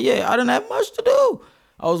do. Yeah, I didn't have much to do.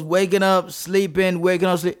 I was waking up, sleeping, waking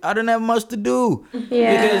up, sleep. I didn't have much to do.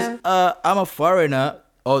 Yeah. Because I'm a foreigner,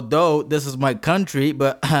 although this is my country,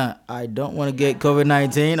 but I don't want to get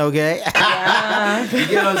COVID-19, okay? You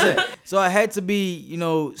get what I'm saying? So I had to be,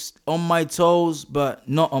 on my toes, but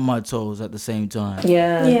not on my toes at the same time.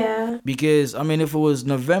 Yeah. Yeah. Because, I mean, if it was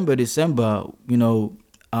November, December,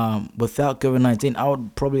 without COVID-19, I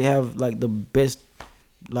would probably have, like, the best,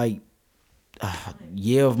 like,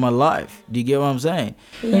 year of my life. Do you get what I'm saying?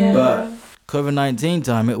 Yeah. But COVID-19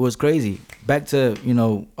 time, it was crazy. Back to,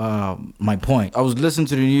 my point. I was listening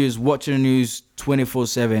to the news, watching the news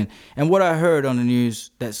 24/7. And what I heard on the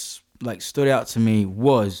news that's like stood out to me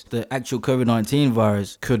was the actual COVID-19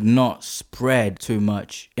 virus could not spread too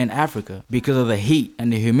much in Africa because of the heat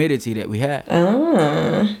and the humidity that we had.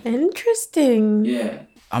 Interesting. Yeah.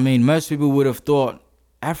 I mean, most people would have thought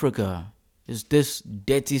Africa is this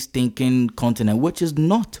dirty, stinking continent, which is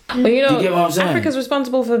not. But you get what I'm saying? Africa's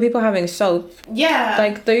responsible for people having soap. Yeah.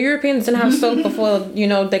 Like the Europeans didn't have soap before,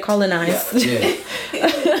 they colonized.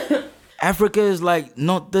 Yeah. Africa is like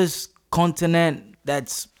not this continent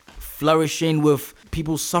that's flourishing with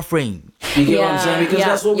people suffering. You get what I'm saying? Because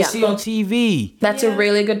that's what we see on TV. That's a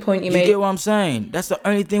really good point you You made. get what I'm saying? That's the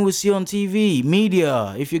only thing we see on TV.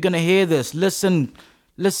 Media. If you're gonna hear this, listen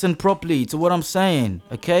properly to what I'm saying,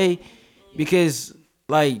 okay? Because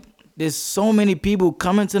like there's so many people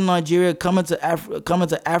coming to Nigeria, coming to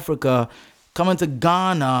Africa, coming to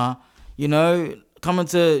Ghana, coming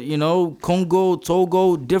to, Congo,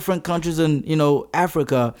 Togo, different countries in,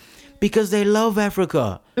 Africa, because they love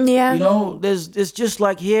Africa. Yeah. It's just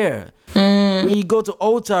like here. When you go to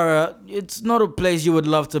Otara, it's not a place you would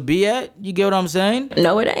love to be at. You get what I'm saying?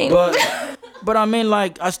 No, it ain't. But I mean,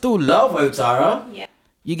 like, I still love Otara. Yeah.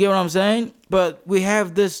 You get what I'm saying? But we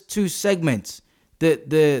have this two segments.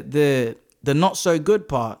 The not so good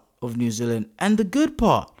part of New Zealand and the good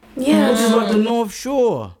part. Yeah. Which is like the North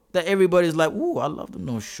Shore. That everybody's like, ooh, I love the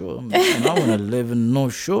North Shore. And I want to live in the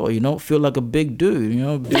North Shore, feel like a big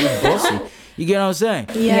dude, big bossy. You get what I'm saying?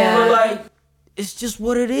 Yeah. But like, it's just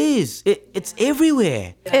what it is. It's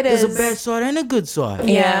everywhere. There's a bad side and a good side.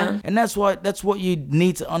 Yeah. And that's what you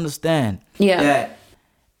need to understand. Yeah. That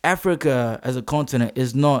Africa as a continent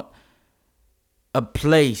is not a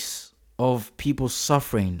place of people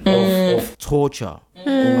suffering, of torture,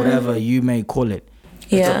 or whatever you may call it.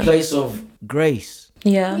 It's a place of grace.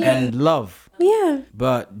 Yeah. And love. Yeah.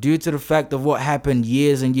 But due to the fact of what happened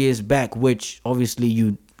years and years back, which obviously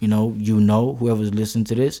you know whoever's listening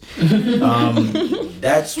to this,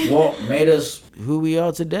 that's what made us who we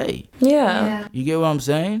are today. Yeah. You get what I'm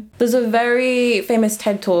saying? There's a very famous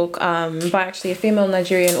TED talk by actually a female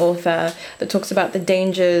Nigerian author that talks about the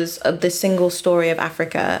dangers of the single story of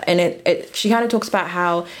Africa. And she kind of talks about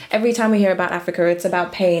how every time we hear about Africa, it's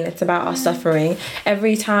about pain, it's about our suffering.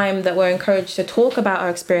 Every time that we're encouraged to talk about our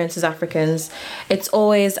experience as Africans, it's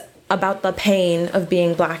always about the pain of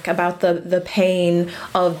being black, about the pain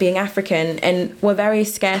of being African, and we're very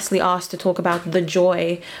scarcely asked to talk about the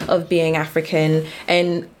joy of being African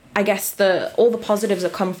and I guess all the positives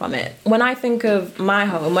that come from it. When I think of my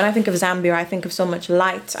home, when I think of Zambia, I think of so much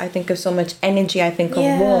light, I think of so much energy, I think of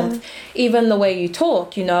warmth. Even the way you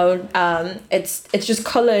talk, it's just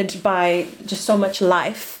coloured by just so much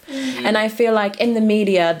life. Mm-hmm. And I feel like in the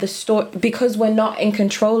media, because we're not in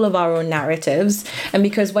control of our own narratives, and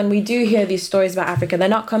because when we do hear these stories about Africa, they're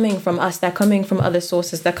not coming from us, they're coming from other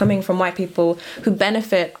sources, they're coming from white people who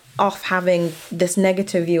benefit off having this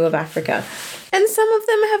negative view of Africa. And some of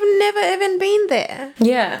them have never even been there.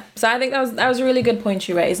 Yeah. So I think that was a really good point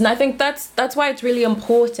you raised. And I think that's why it's really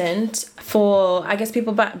important for, I guess,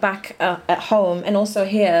 people back at home and also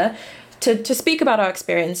here to speak about our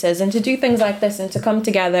experiences and to do things like this and to come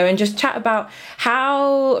together and just chat about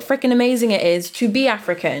how freaking amazing it is to be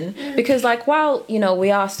African. Because while,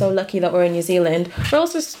 we are so lucky that we're in New Zealand, we're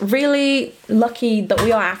also really lucky that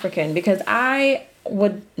we are African, because I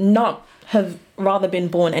would not have rather been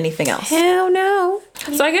born anything else. Hell no.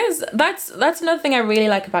 So I guess that's another thing I really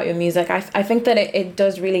like about your music. I think that it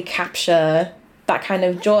does really capture that kind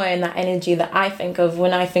of joy and that energy that I think of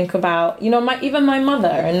when I think about, you know, even my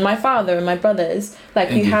mother and my father and my brothers. Like,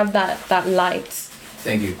 Thank you. have that light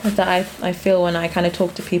Thank you. that I feel when I kind of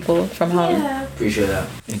talk to people from home. Yeah. Appreciate that.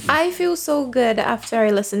 Thank you. I feel so good after I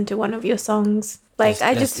listen to one of your songs. Like,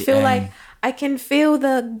 That's I just the feel aim. like I can feel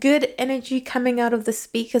the good energy coming out of the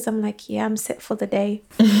speakers. I'm like, yeah, I'm set for the day.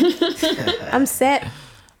 I'm set.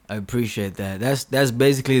 I appreciate that. That's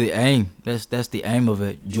basically the aim. That's the aim of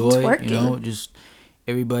it. Joy, working. you know, just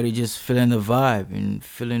everybody just feeling the vibe and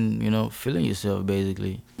feeling yourself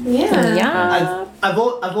basically. Yeah. Yeah. I've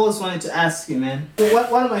always wanted to ask you, man.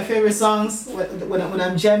 One of my favorite songs when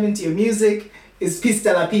I'm jamming to your music is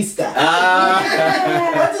Pista la Pista.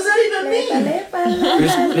 What does that even mean?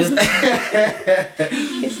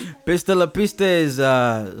 Pista la pista is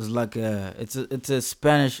like it's a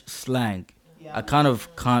Spanish slang. I kind of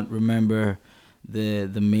can't remember the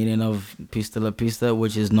meaning of pista la pista,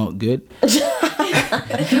 which is not good.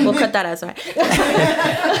 We'll cut that as right.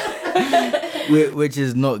 Which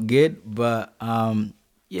is not good, but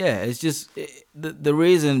yeah, it's just the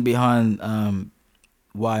reason behind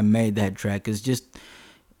why I made that track is just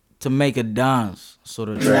to make a dance sort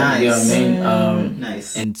of track. You know what I mean?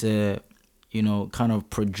 Nice. And to, you know, kind of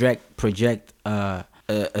project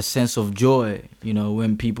a sense of joy, you know,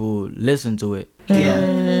 when people listen to it. Yeah.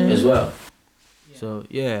 As well. So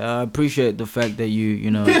yeah, I appreciate the fact that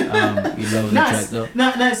you love the track though.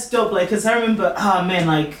 That's dope. Like, cause I remember, oh man,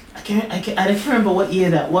 like I can't remember what year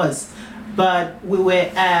that was, but we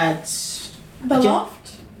were at The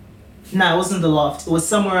Loft? No, it wasn't the Loft. It was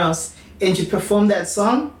somewhere else, and you performed that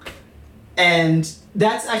song, and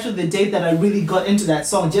that's actually the date that I really got into that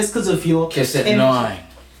song, just because of your Cassette energy. 9.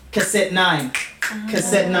 Cassette 9.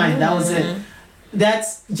 Cassette 9. That was it.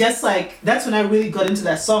 That's just like, that's when I really got into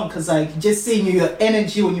that song, because like just seeing your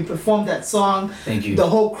energy when you performed that song, Thank you. the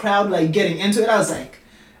whole crowd like getting into it, I was like,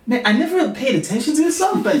 man, I never really paid attention to this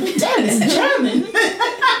song, but damn, it's jamming.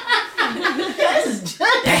 This is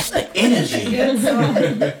jamming. That's the energy.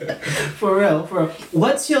 For real.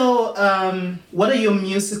 What are your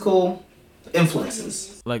musical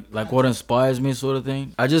influences? Like what inspires me sort of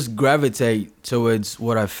thing. I just gravitate towards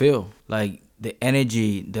what I feel. Like the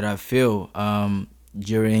energy that I feel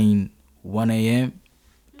during 1 a.m.,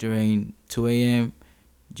 during 2 a.m.,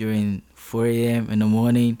 during 4 a.m. in the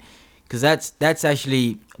morning. Because that's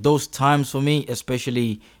actually those times for me,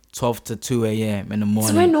 especially 12 to 2 a.m. in the It's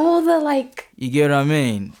morning. when all the like, You get what I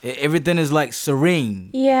mean? Everything is like serene.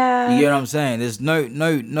 yeah. You get what I'm saying? There's no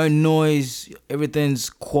noise. Everything's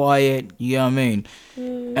quiet. You get what I mean?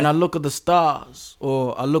 And I look at the stars,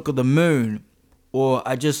 or I look at the moon, or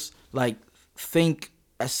I just like think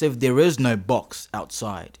as if there is no box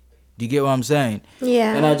outside. Do you get what I'm saying?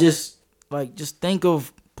 Yeah. And I just think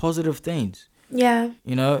of positive things. Yeah.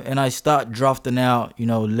 You know, and I start drafting out, you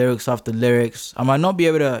know, lyrics after lyrics. I might not be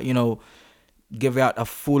able to, you know, give out a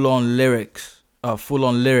full-on lyric,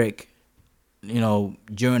 you know,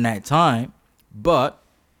 during that time. But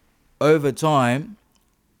over time,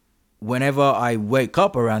 whenever I wake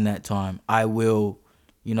up around that time, I will,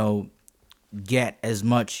 you know, get as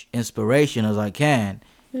much inspiration as I can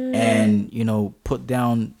and, you know, put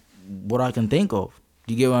down what I can think of.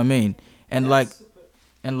 Do you get what I mean? And like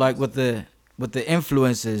with the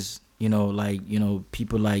influences, you know, like, you know,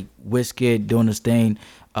 people like Wizkid doing his thing,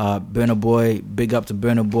 Burna Boy, big up to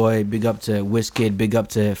Burna Boy, big up to Wizkid, big up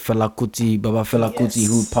to Fela Kuti, Baba Fela Kuti,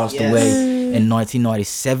 who passed away in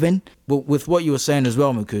 1997. But with what you were saying as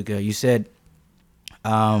well, Makuka, you said,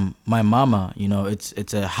 My Mama, you know,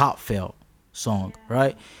 it's a heartfelt song,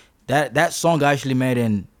 right? That song I actually made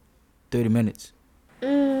in 30 minutes.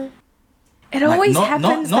 It always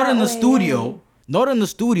happens not that in the way. studio. Not in the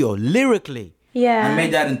studio, lyrically. Yeah. I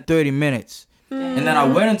made that in 30 minutes. And then I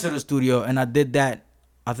went into the studio and I did that,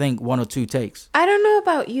 I think, 1 or 2 takes. I don't know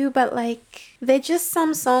about you, but like, they're just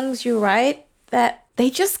some songs you write that they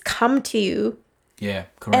just come to you. Yeah,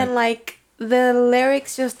 correct. And like, the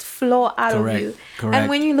lyrics just flow out of you. Correct. And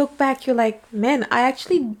when you look back, you're like, man, I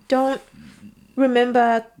actually don't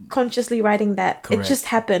remember consciously writing that. Correct. It just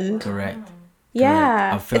happened. Correct.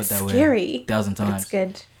 Yeah. I felt it's that way scary. 1,000 But times. it's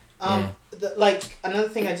good. Like another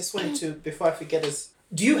thing I just wanted to, before I forget, is,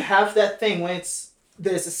 do you have that thing when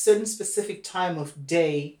there's a certain specific time of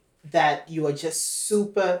day that you are just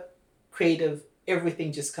super creative,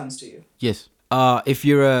 everything just comes to you? Yes. If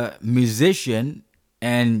you're a musician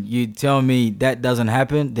and you tell me that doesn't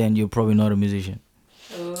happen, then you're probably not a musician.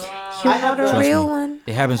 You're I have not a that. real me. one.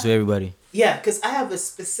 It happens to everybody. Yeah, because I have a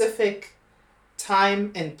specific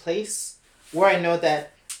time and place where I know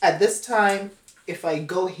that at this time, if I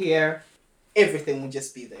go here, everything will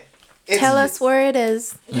just be there. Tell us where it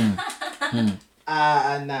is.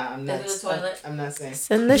 Nah, I'm not. Is it the toilet? I'm not saying.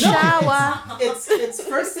 It's in the shower. It's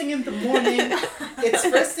first thing in the morning. It's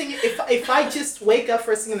first thing if I just wake up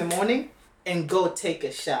first thing in the morning and go take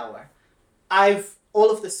a shower. All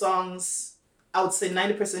of the songs, I would say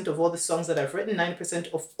 90% of all the songs that I've written,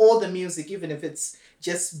 90% of all the music, even if it's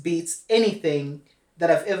just beats, anything that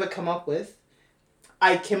I've ever come up with,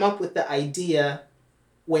 I came up with the idea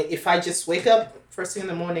where if I just wake up first thing in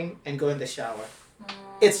the morning and go in the shower,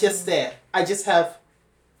 it's just there. I just have,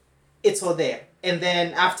 it's all there. And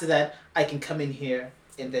then after that, I can come in here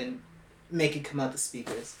and then make it come out the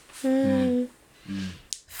speakers.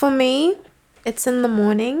 For me, it's in the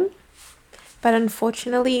morning. But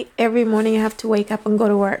unfortunately, every morning I have to wake up and go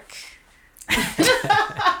to work.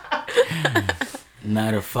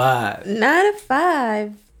 9 to 5. 9 to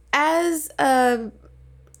 5. As a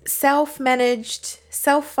self-managed,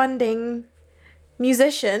 self-funding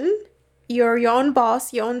musician, you're your own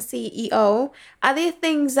boss, your own CEO. Are there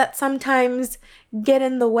things that sometimes get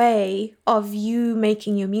in the way of you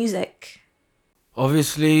making your music?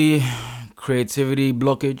 Obviously, creativity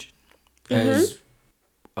blockage is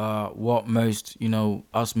what most,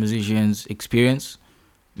 us musicians experience.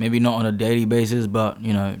 Maybe not on a daily basis, but,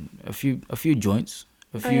 a few joints,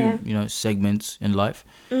 segments in life.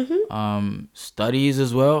 Studies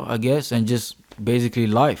as well, I guess, and just basically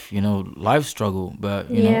life, life struggle. But,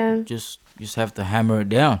 just have to hammer it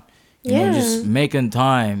down. Just making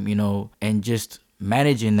time, and just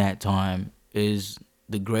managing that time is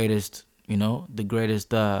the greatest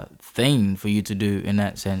thing for you to do in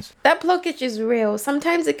that sense. That blockage is real.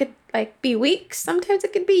 Sometimes it could be weeks, sometimes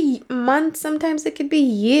it could be months, sometimes it could be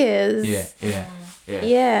years.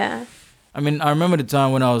 Yeah. I mean, I remember the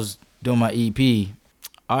time when I was doing my EP,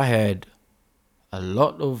 I had a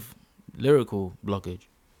lot of lyrical blockage.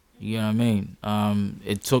 You know what I mean?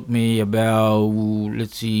 It took me about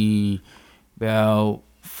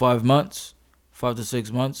 5 to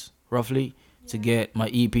 6 months, roughly, to get my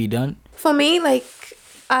EP done. For me,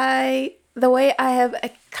 the way I have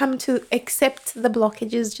come to accept the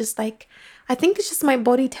blockage is just I think it's just my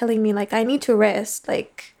body telling me I need to rest.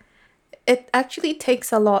 It actually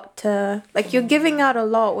takes a lot to, you're giving out a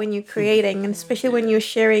lot when you're creating, and especially when you're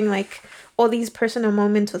sharing all these personal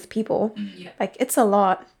moments with people. It's a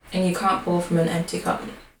lot. And you can't pour from an empty cup.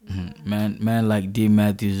 Man like D.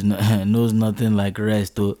 Matthews knows nothing like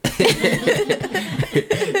rest, though.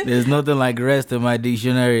 There's nothing like rest in my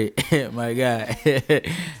dictionary, my guy.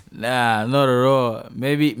 Nah, not at all.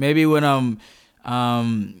 Maybe when I'm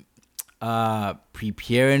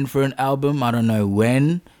preparing for an album, I don't know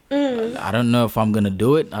when. I don't know if I'm gonna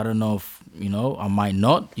do it. I don't know if I might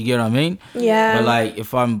not. You get what I mean? Yeah. But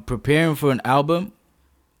if I'm preparing for an album,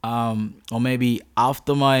 or maybe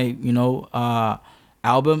after my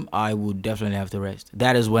album, I would definitely have to rest.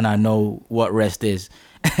 That is when I know what rest is.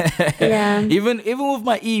 Yeah. Even with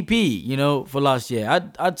my EP, for last year,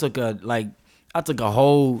 I took a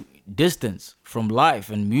whole distance from life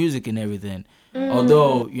and music and everything.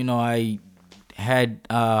 Although I had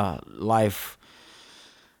life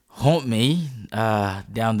haunt me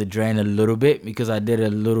down the drain a little bit, because I did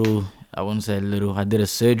I did a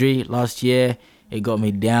surgery last year. It got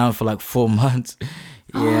me down for 4 months.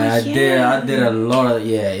 I did a lot of,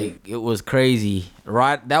 it was crazy.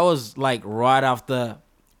 Right, that was right after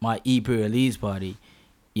my EP release party.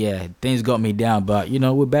 Yeah, things got me down, but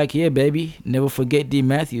we're back here, baby. Never forget D.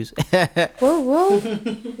 Matthews. Whoa.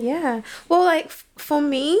 Yeah. Well, for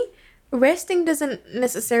me, resting doesn't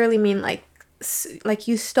necessarily mean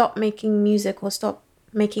you stop making music or stop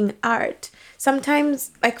making art.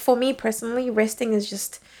 Sometimes, for me personally, resting is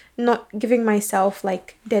just not giving myself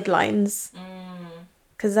deadlines,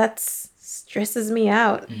 because that stresses me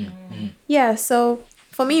out. Yeah, so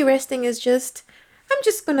for me, resting is just, I'm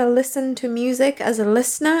just gonna listen to music as a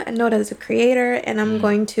listener and not as a creator, and I'm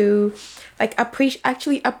going to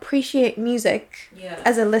appreciate music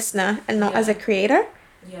as a listener and not as a creator.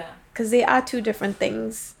 Yeah, because they are two different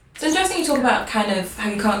things. It's interesting you talk about kind of how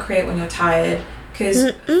you can't create when you're tired,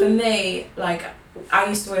 because for me, I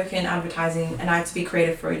used to work in advertising and I had to be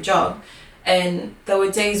creative for a job, and there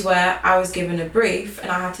were days where I was given a brief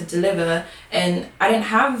and I had to deliver and I didn't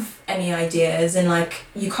have any ideas, and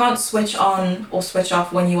you can't switch on or switch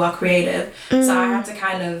off when you are creative. So I had to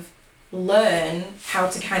kind of learn how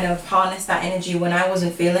to kind of harness that energy when I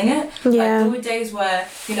wasn't feeling it. There were days where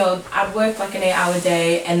I'd work an 8-hour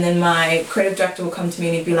day, and then my creative director would come to me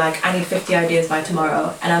and he'd be like, I need 50 ideas by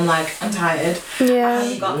tomorrow, and I'm I'm tired. I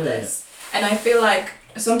haven't got this. And I feel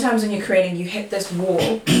sometimes when you're creating, you hit this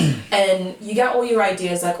wall and you get all your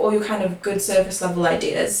ideas, like all your kind of good service level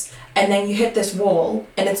ideas, and then you hit this wall,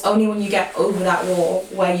 and it's only when you get over that wall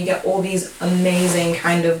where you get all these amazing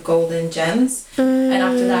kind of golden gems, and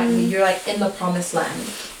after that you're like in the promised land.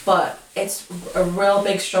 But it's a real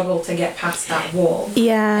big struggle to get past that wall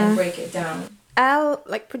and break it down.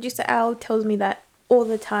 Producer Al tells me that all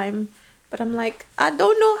the time, but I'm like, I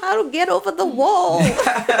don't know how to get over the wall.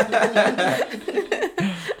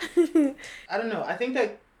 I don't know. I think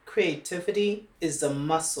that creativity is a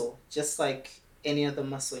muscle, just like any other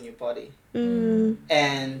muscle in your body.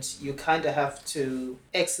 And you kind of have to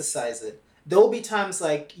exercise it. There will be times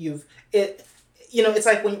like it's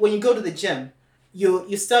like when you go to the gym,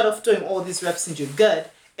 you start off doing all these reps and you're good,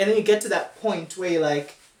 and then you get to that point where you're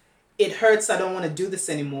like, it hurts, I don't want to do this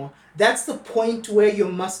anymore. That's the point where your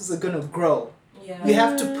muscles are going to grow. Yeah. You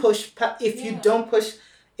have to push if you don't push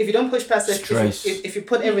past that, if you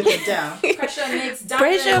put everything down, pressure makes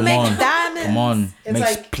diamonds. Come on, it's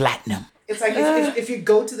makes like platinum. It's like if you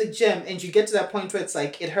go to the gym and you get to that point where it's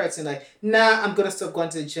like it hurts and like, nah, I'm gonna stop going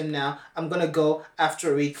to the gym now. I'm gonna go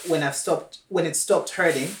after a week when it stopped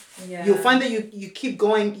hurting. Yeah. You'll find that you keep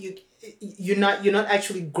going. You're not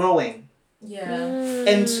actually growing. Yeah.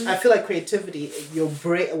 And I feel like creativity, your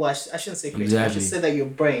brain. Well, I shouldn't say creativity. Exactly. I should say that your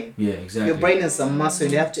brain. Yeah, exactly. Your brain is a muscle,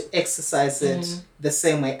 and you have to exercise it the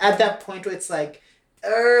same way. At that point where it's like,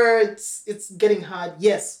 it's getting hard.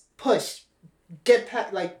 Yes, push,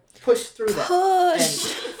 push through that.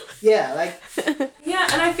 Push.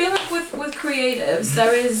 And I feel like with creatives,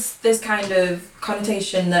 there is this kind of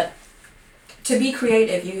connotation that to be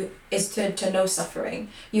creative, is to know suffering.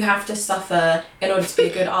 You have to suffer in order to be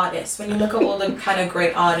a good artist. When you look at all the kind of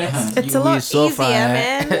great artists, it's a lot easier,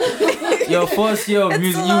 man. Your first year of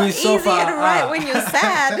music, you will so far. To write when you're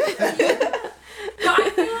sad. But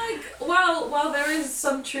I feel like while there is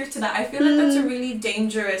some truth to that, I feel like that's a really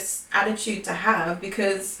dangerous attitude to have,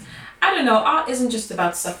 because I don't know, art isn't just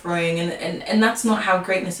about suffering, and that's not how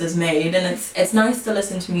greatness is made. And it's nice to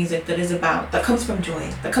listen to music that comes from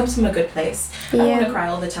joy, that comes from a good place. I don't want to cry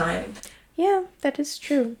all the time. Yeah, that is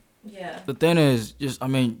true. Yeah. The thing is,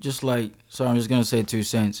 I'm just gonna say 2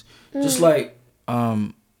 cents. Just like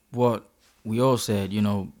what we all said,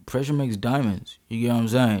 pressure makes diamonds. You get what I'm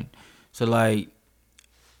saying? So like,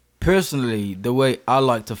 personally, the way I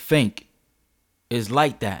like to think is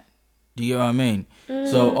like that. Do you get what I mean?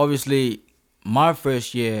 So obviously, my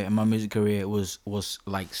first year in my music career was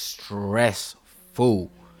like stressful.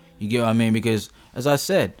 You get what I mean? Because as I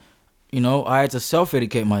said, I had to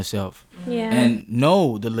self-educate myself and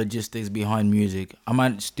know the logistics behind music. I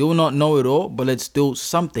might still not know it all, but it's still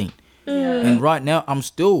something. And right now, I'm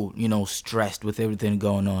still, stressed with everything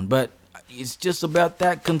going on. But it's just about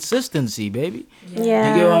that consistency, baby.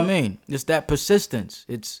 Yeah. You get what I mean? It's that persistence.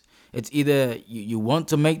 It's either you want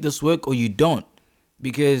to make this work or you don't.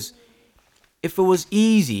 Because if it was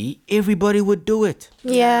easy, everybody would do it.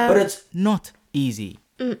 Yeah. But it's not easy.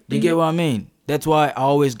 Do you get what I mean? That's why I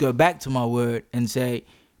always go back to my word and say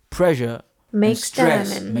pressure makes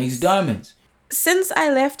stress diamonds. Makes diamonds. Since I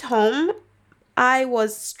left home, I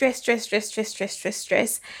was stressed.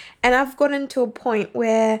 And I've gotten to a point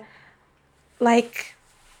where, like,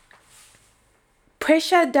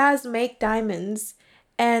 pressure does make diamonds.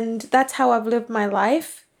 And that's how I've lived my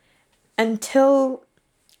life until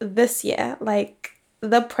this year. Like,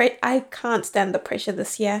 I can't stand the pressure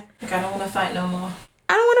this year. Like, I don't want to fight no more.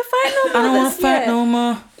 I don't want to fight no more. I don't want to fight no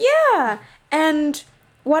more. Yeah. And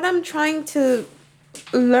what I'm trying to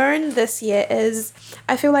learn this year is,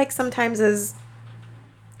 I feel like sometimes as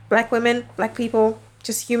Black women, Black people,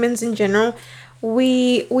 just humans in general,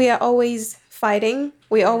 we are always fighting.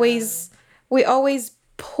 We always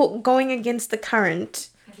going against the current,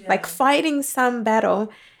 like fighting some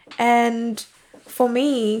battle. And for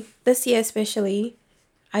me, this year especially,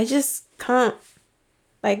 I just can't,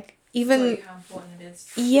 like, even how important it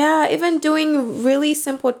is. Yeah, even doing really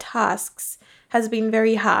simple tasks has been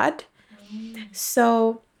very hard.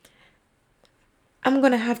 So I'm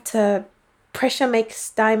gonna have to pressure makes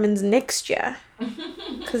diamonds next year.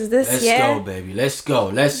 Because this year, let's go, baby. Let's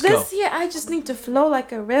go. This year, I just need to flow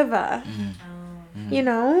like a river. You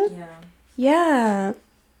know? Yeah.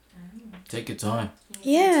 Take your time.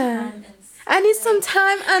 Yeah. I need some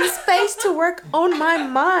time and space to work on my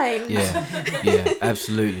mind. Yeah,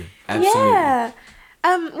 absolutely. Yeah.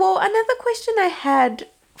 Well, another question I had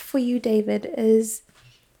for you, David, is,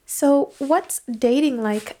 so what's dating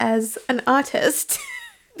like as an artist?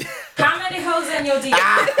 How many hoes in your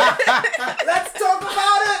DM? Let's talk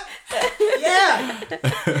about it. Yeah.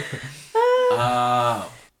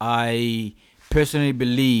 I personally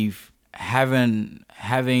believe having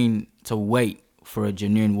to wait for a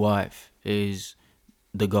genuine wife is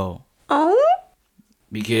the goal. Oh,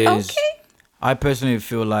 Because okay. I personally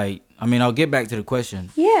feel like, I mean, I'll get back to the question,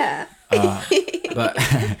 Yeah. but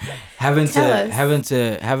having Tell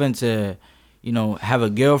us. to, you know, have a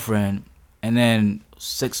girlfriend and then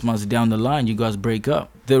 6 months down the line, you guys break up.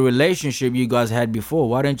 The relationship you guys had before,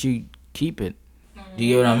 why don't you keep it? Do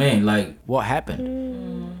you get what I mean? Like, what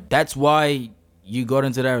happened? That's why you got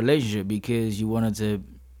into that relationship, because you wanted to,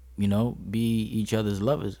 you know, be each other's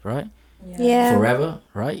lovers, right? Yeah. Forever,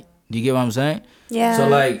 right? Do you get what I'm saying? Yeah. So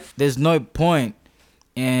like, there's no point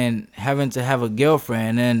in having to have a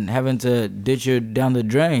girlfriend and having to ditch her down the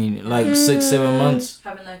drain like 6-7 months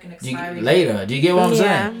Having like an expiry later. Do you get what I'm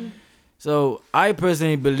Yeah. saying? So I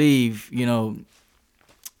personally believe, you know,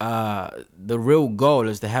 the real goal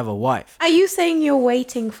is to have a wife. Are you saying you're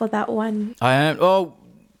waiting for that one? I am. Oh,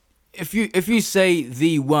 if you say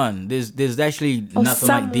the one, there's actually Or nothing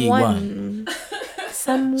like the one.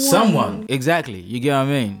 Someone, exactly. You get what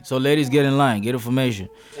I mean? So ladies, get in line, get information.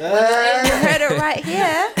 You heard it right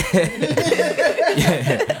here.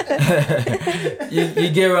 You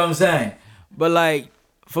get what I'm saying? But like,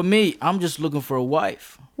 for me, I'm just looking for a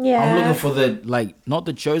wife. Yeah. I'm looking for the, like, not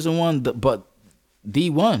the chosen one, but the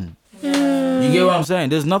one. You get what I'm saying?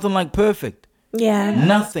 There's nothing like perfect. Yeah.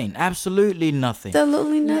 Nothing. Absolutely nothing.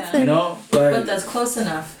 Absolutely nothing. You know? But Like, that's close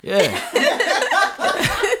enough. yeah.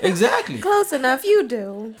 Exactly. Close enough, you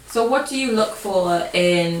do. So what do you look for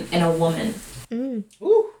in a woman?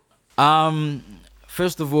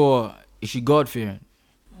 First of all, is she God fearing?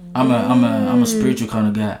 I'm a spiritual kind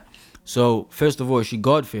of guy. So first of all, is she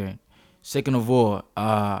God fearing? Second of all,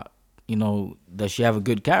 you know, does she have a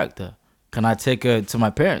good character? Can I take her to my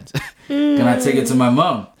parents? Can I take her to my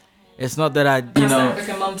mom? It's not that I, you That's the know,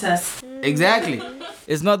 African mom test. exactly.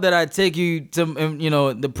 It's not that I take you to, you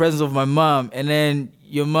know, the presence of my mom, and then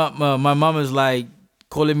your mom, my mom is like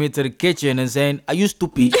calling me to the kitchen and saying, "Are you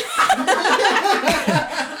stupid?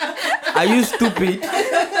 Are you stupid?"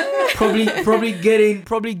 Probably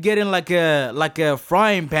getting like a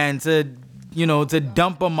frying pan to, you know, to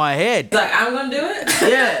dump on my head. Like, I'm gonna do it.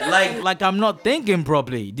 Yeah, like I'm not thinking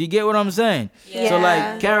properly. Do you get what I'm saying? Yeah. So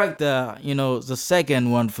like, character, you know, is the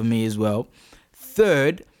second one for me as well.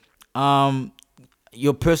 Third,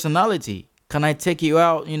 your personality. Can I take you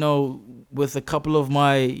out, you know, with a couple of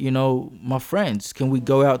my, you know, my friends? Can we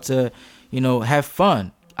go out to, you know, have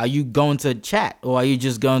fun? Are you going to chat, or are you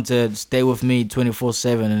just going to stay with me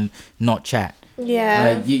 24/7 and not chat?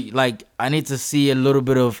 Yeah. Like I need to see a little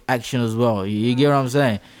bit of action as well. You get what I'm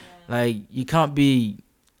saying? Like you can't be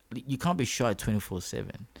shy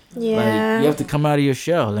 24/7. Yeah. Like you have to come out of your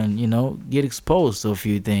shell and, you know, get exposed to a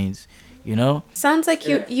few things. You know? Sounds like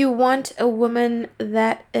you want a woman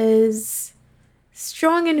that is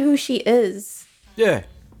strong in who she is. Yeah.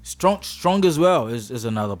 Strong as well is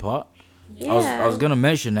another part. Yeah. I was gonna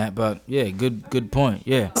mention that, but yeah, good point.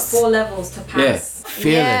 Yeah. 4 levels to Yeah. pass.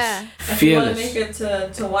 Fearless. Yeah. If you want to Fearless. make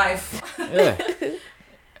it to wife. Yeah.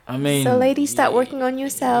 I mean, So ladies, start working on you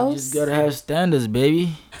yourselves. just gotta have standards,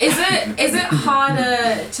 baby. Is it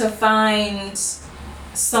harder to find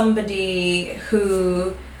somebody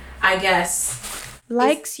who, I guess,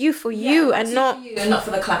 Likes you for you and not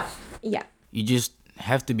for the clap? yeah. You just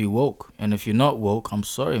have to be woke, and if you're not woke, I'm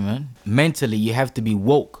sorry, man. Mentally, you have to be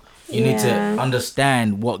woke. You need to Yeah.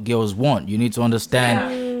 understand what girls want. You need to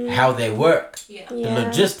understand how they work, the Yeah.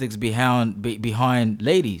 logistics behind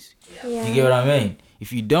ladies. Yeah. You get what I mean?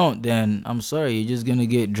 If you don't, then I'm sorry, you're just gonna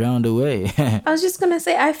get drowned away. I was just gonna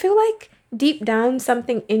say, I feel like deep down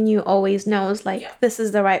something in you always knows like this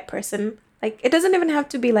is the right person. Like it doesn't even have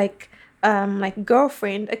to be like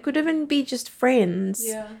girlfriend. It could even be just friends.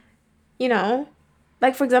 You know?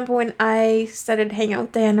 Like for example, when I started hanging out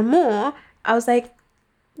with Diana Moore, I was like,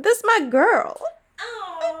 this is my girl.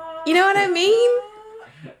 You know what I mean?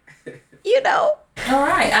 You know? All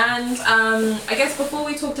right, and I guess before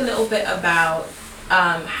we talked a little bit about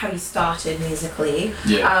how you started musically,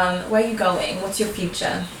 where are you going? What's your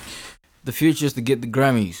future? The future is to get the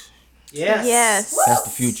Grammys. Yes. Yes. That's the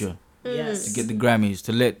future. Yes. To get the Grammys,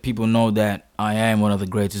 to let people know that I am one of the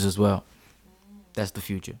greatest as well. That's the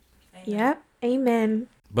future. Yeah. Amen.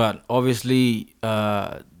 But obviously,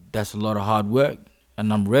 that's a lot of hard work,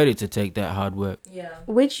 and I'm ready to take that hard work. Yeah.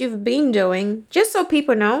 Which you've been doing. Just so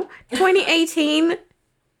people know, 2018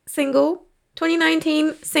 single,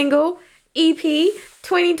 2019 single, EP,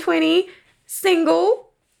 2020 single,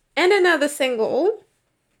 and another single.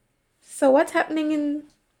 So what's happening in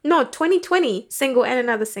 2020 single and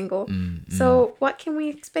another single. So what can we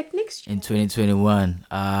expect next year? In 2021,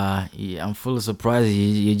 yeah, I'm full of surprises.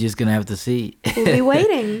 You're just gonna have to see. We'll be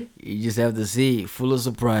waiting. You just have to see. Full of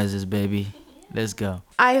surprises, baby. Let's go.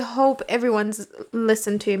 I hope everyone's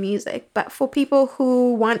listened to your music, but for people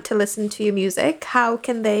who want to listen to your music, how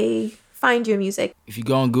can they find your music? If you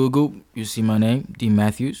go on Google, you see my name, D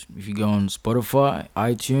Matthews. If you go on Spotify,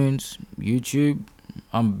 iTunes, YouTube,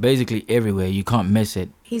 I'm basically everywhere. You can't miss it.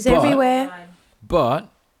 He's everywhere. But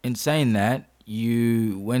in saying that,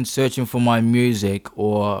 when searching for my music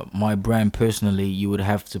or my brand personally, you would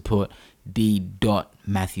have to put D.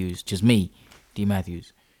 Matthews, just me, D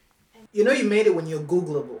Matthews. You know you made it when you're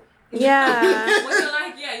Googleable. Yeah. When you're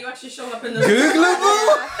like, you actually show up in the...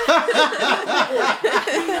 Googleable?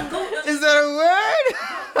 Is that a word?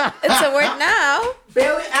 It's a word now.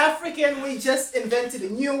 Barely African, we just invented a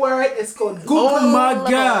new word. It's called Google. Oh my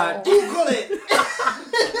God. Google it.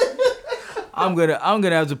 I'm gonna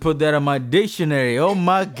have to put that on my dictionary. Oh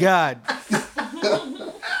my God.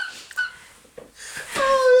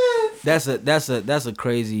 That's a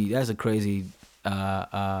crazy word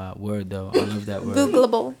though. I love that word.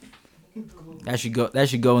 Googleable. That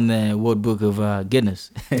should go in the word book of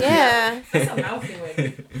Guinness. Yeah. That's a mouthy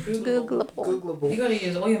word. Googleable. Googleable. You gotta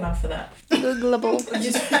use all your mouth for that. Googleable.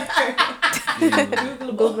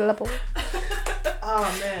 Googleable. Oh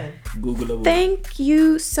man. Googleable. Thank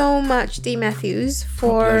you so much, D. Matthews,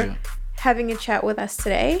 for having a chat with us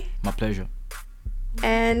today. My pleasure.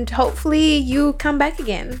 And hopefully you come back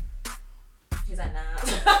again. He's like, nah.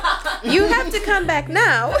 You have to come back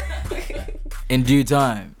now. In due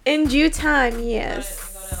time. In due time, yes.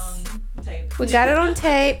 We got it on tape. We got it on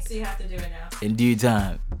tape. So you have to do it now. In due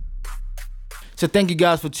time. So thank you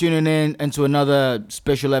guys for tuning in into another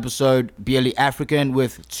special episode, Barely African,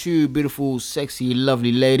 with two beautiful, sexy,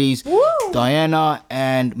 lovely ladies, Woo! Diana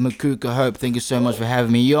and Makuka Hope. Thank you so much for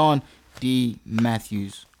having me on. D.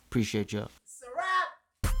 Matthews. Appreciate you.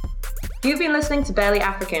 You've been listening to Barely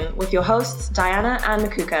African with your hosts, Diana and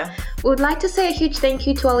Makuka. We would like to say a huge thank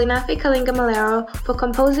you to Olinafe Kalinga Malero for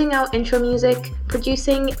composing our intro music,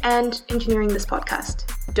 producing, and engineering this podcast.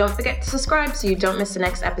 Don't forget to subscribe so you don't miss the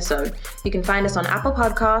next episode. You can find us on Apple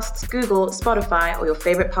Podcasts, Google, Spotify, or your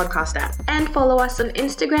favorite podcast app. And follow us on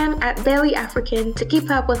Instagram at Barely African to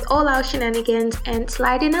keep up with all our shenanigans and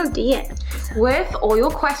slide in our DMs. With all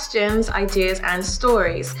your questions, ideas, and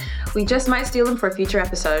stories. We just might steal them for a future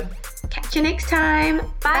episode. Catch you next time.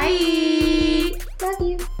 Bye. Love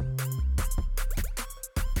you.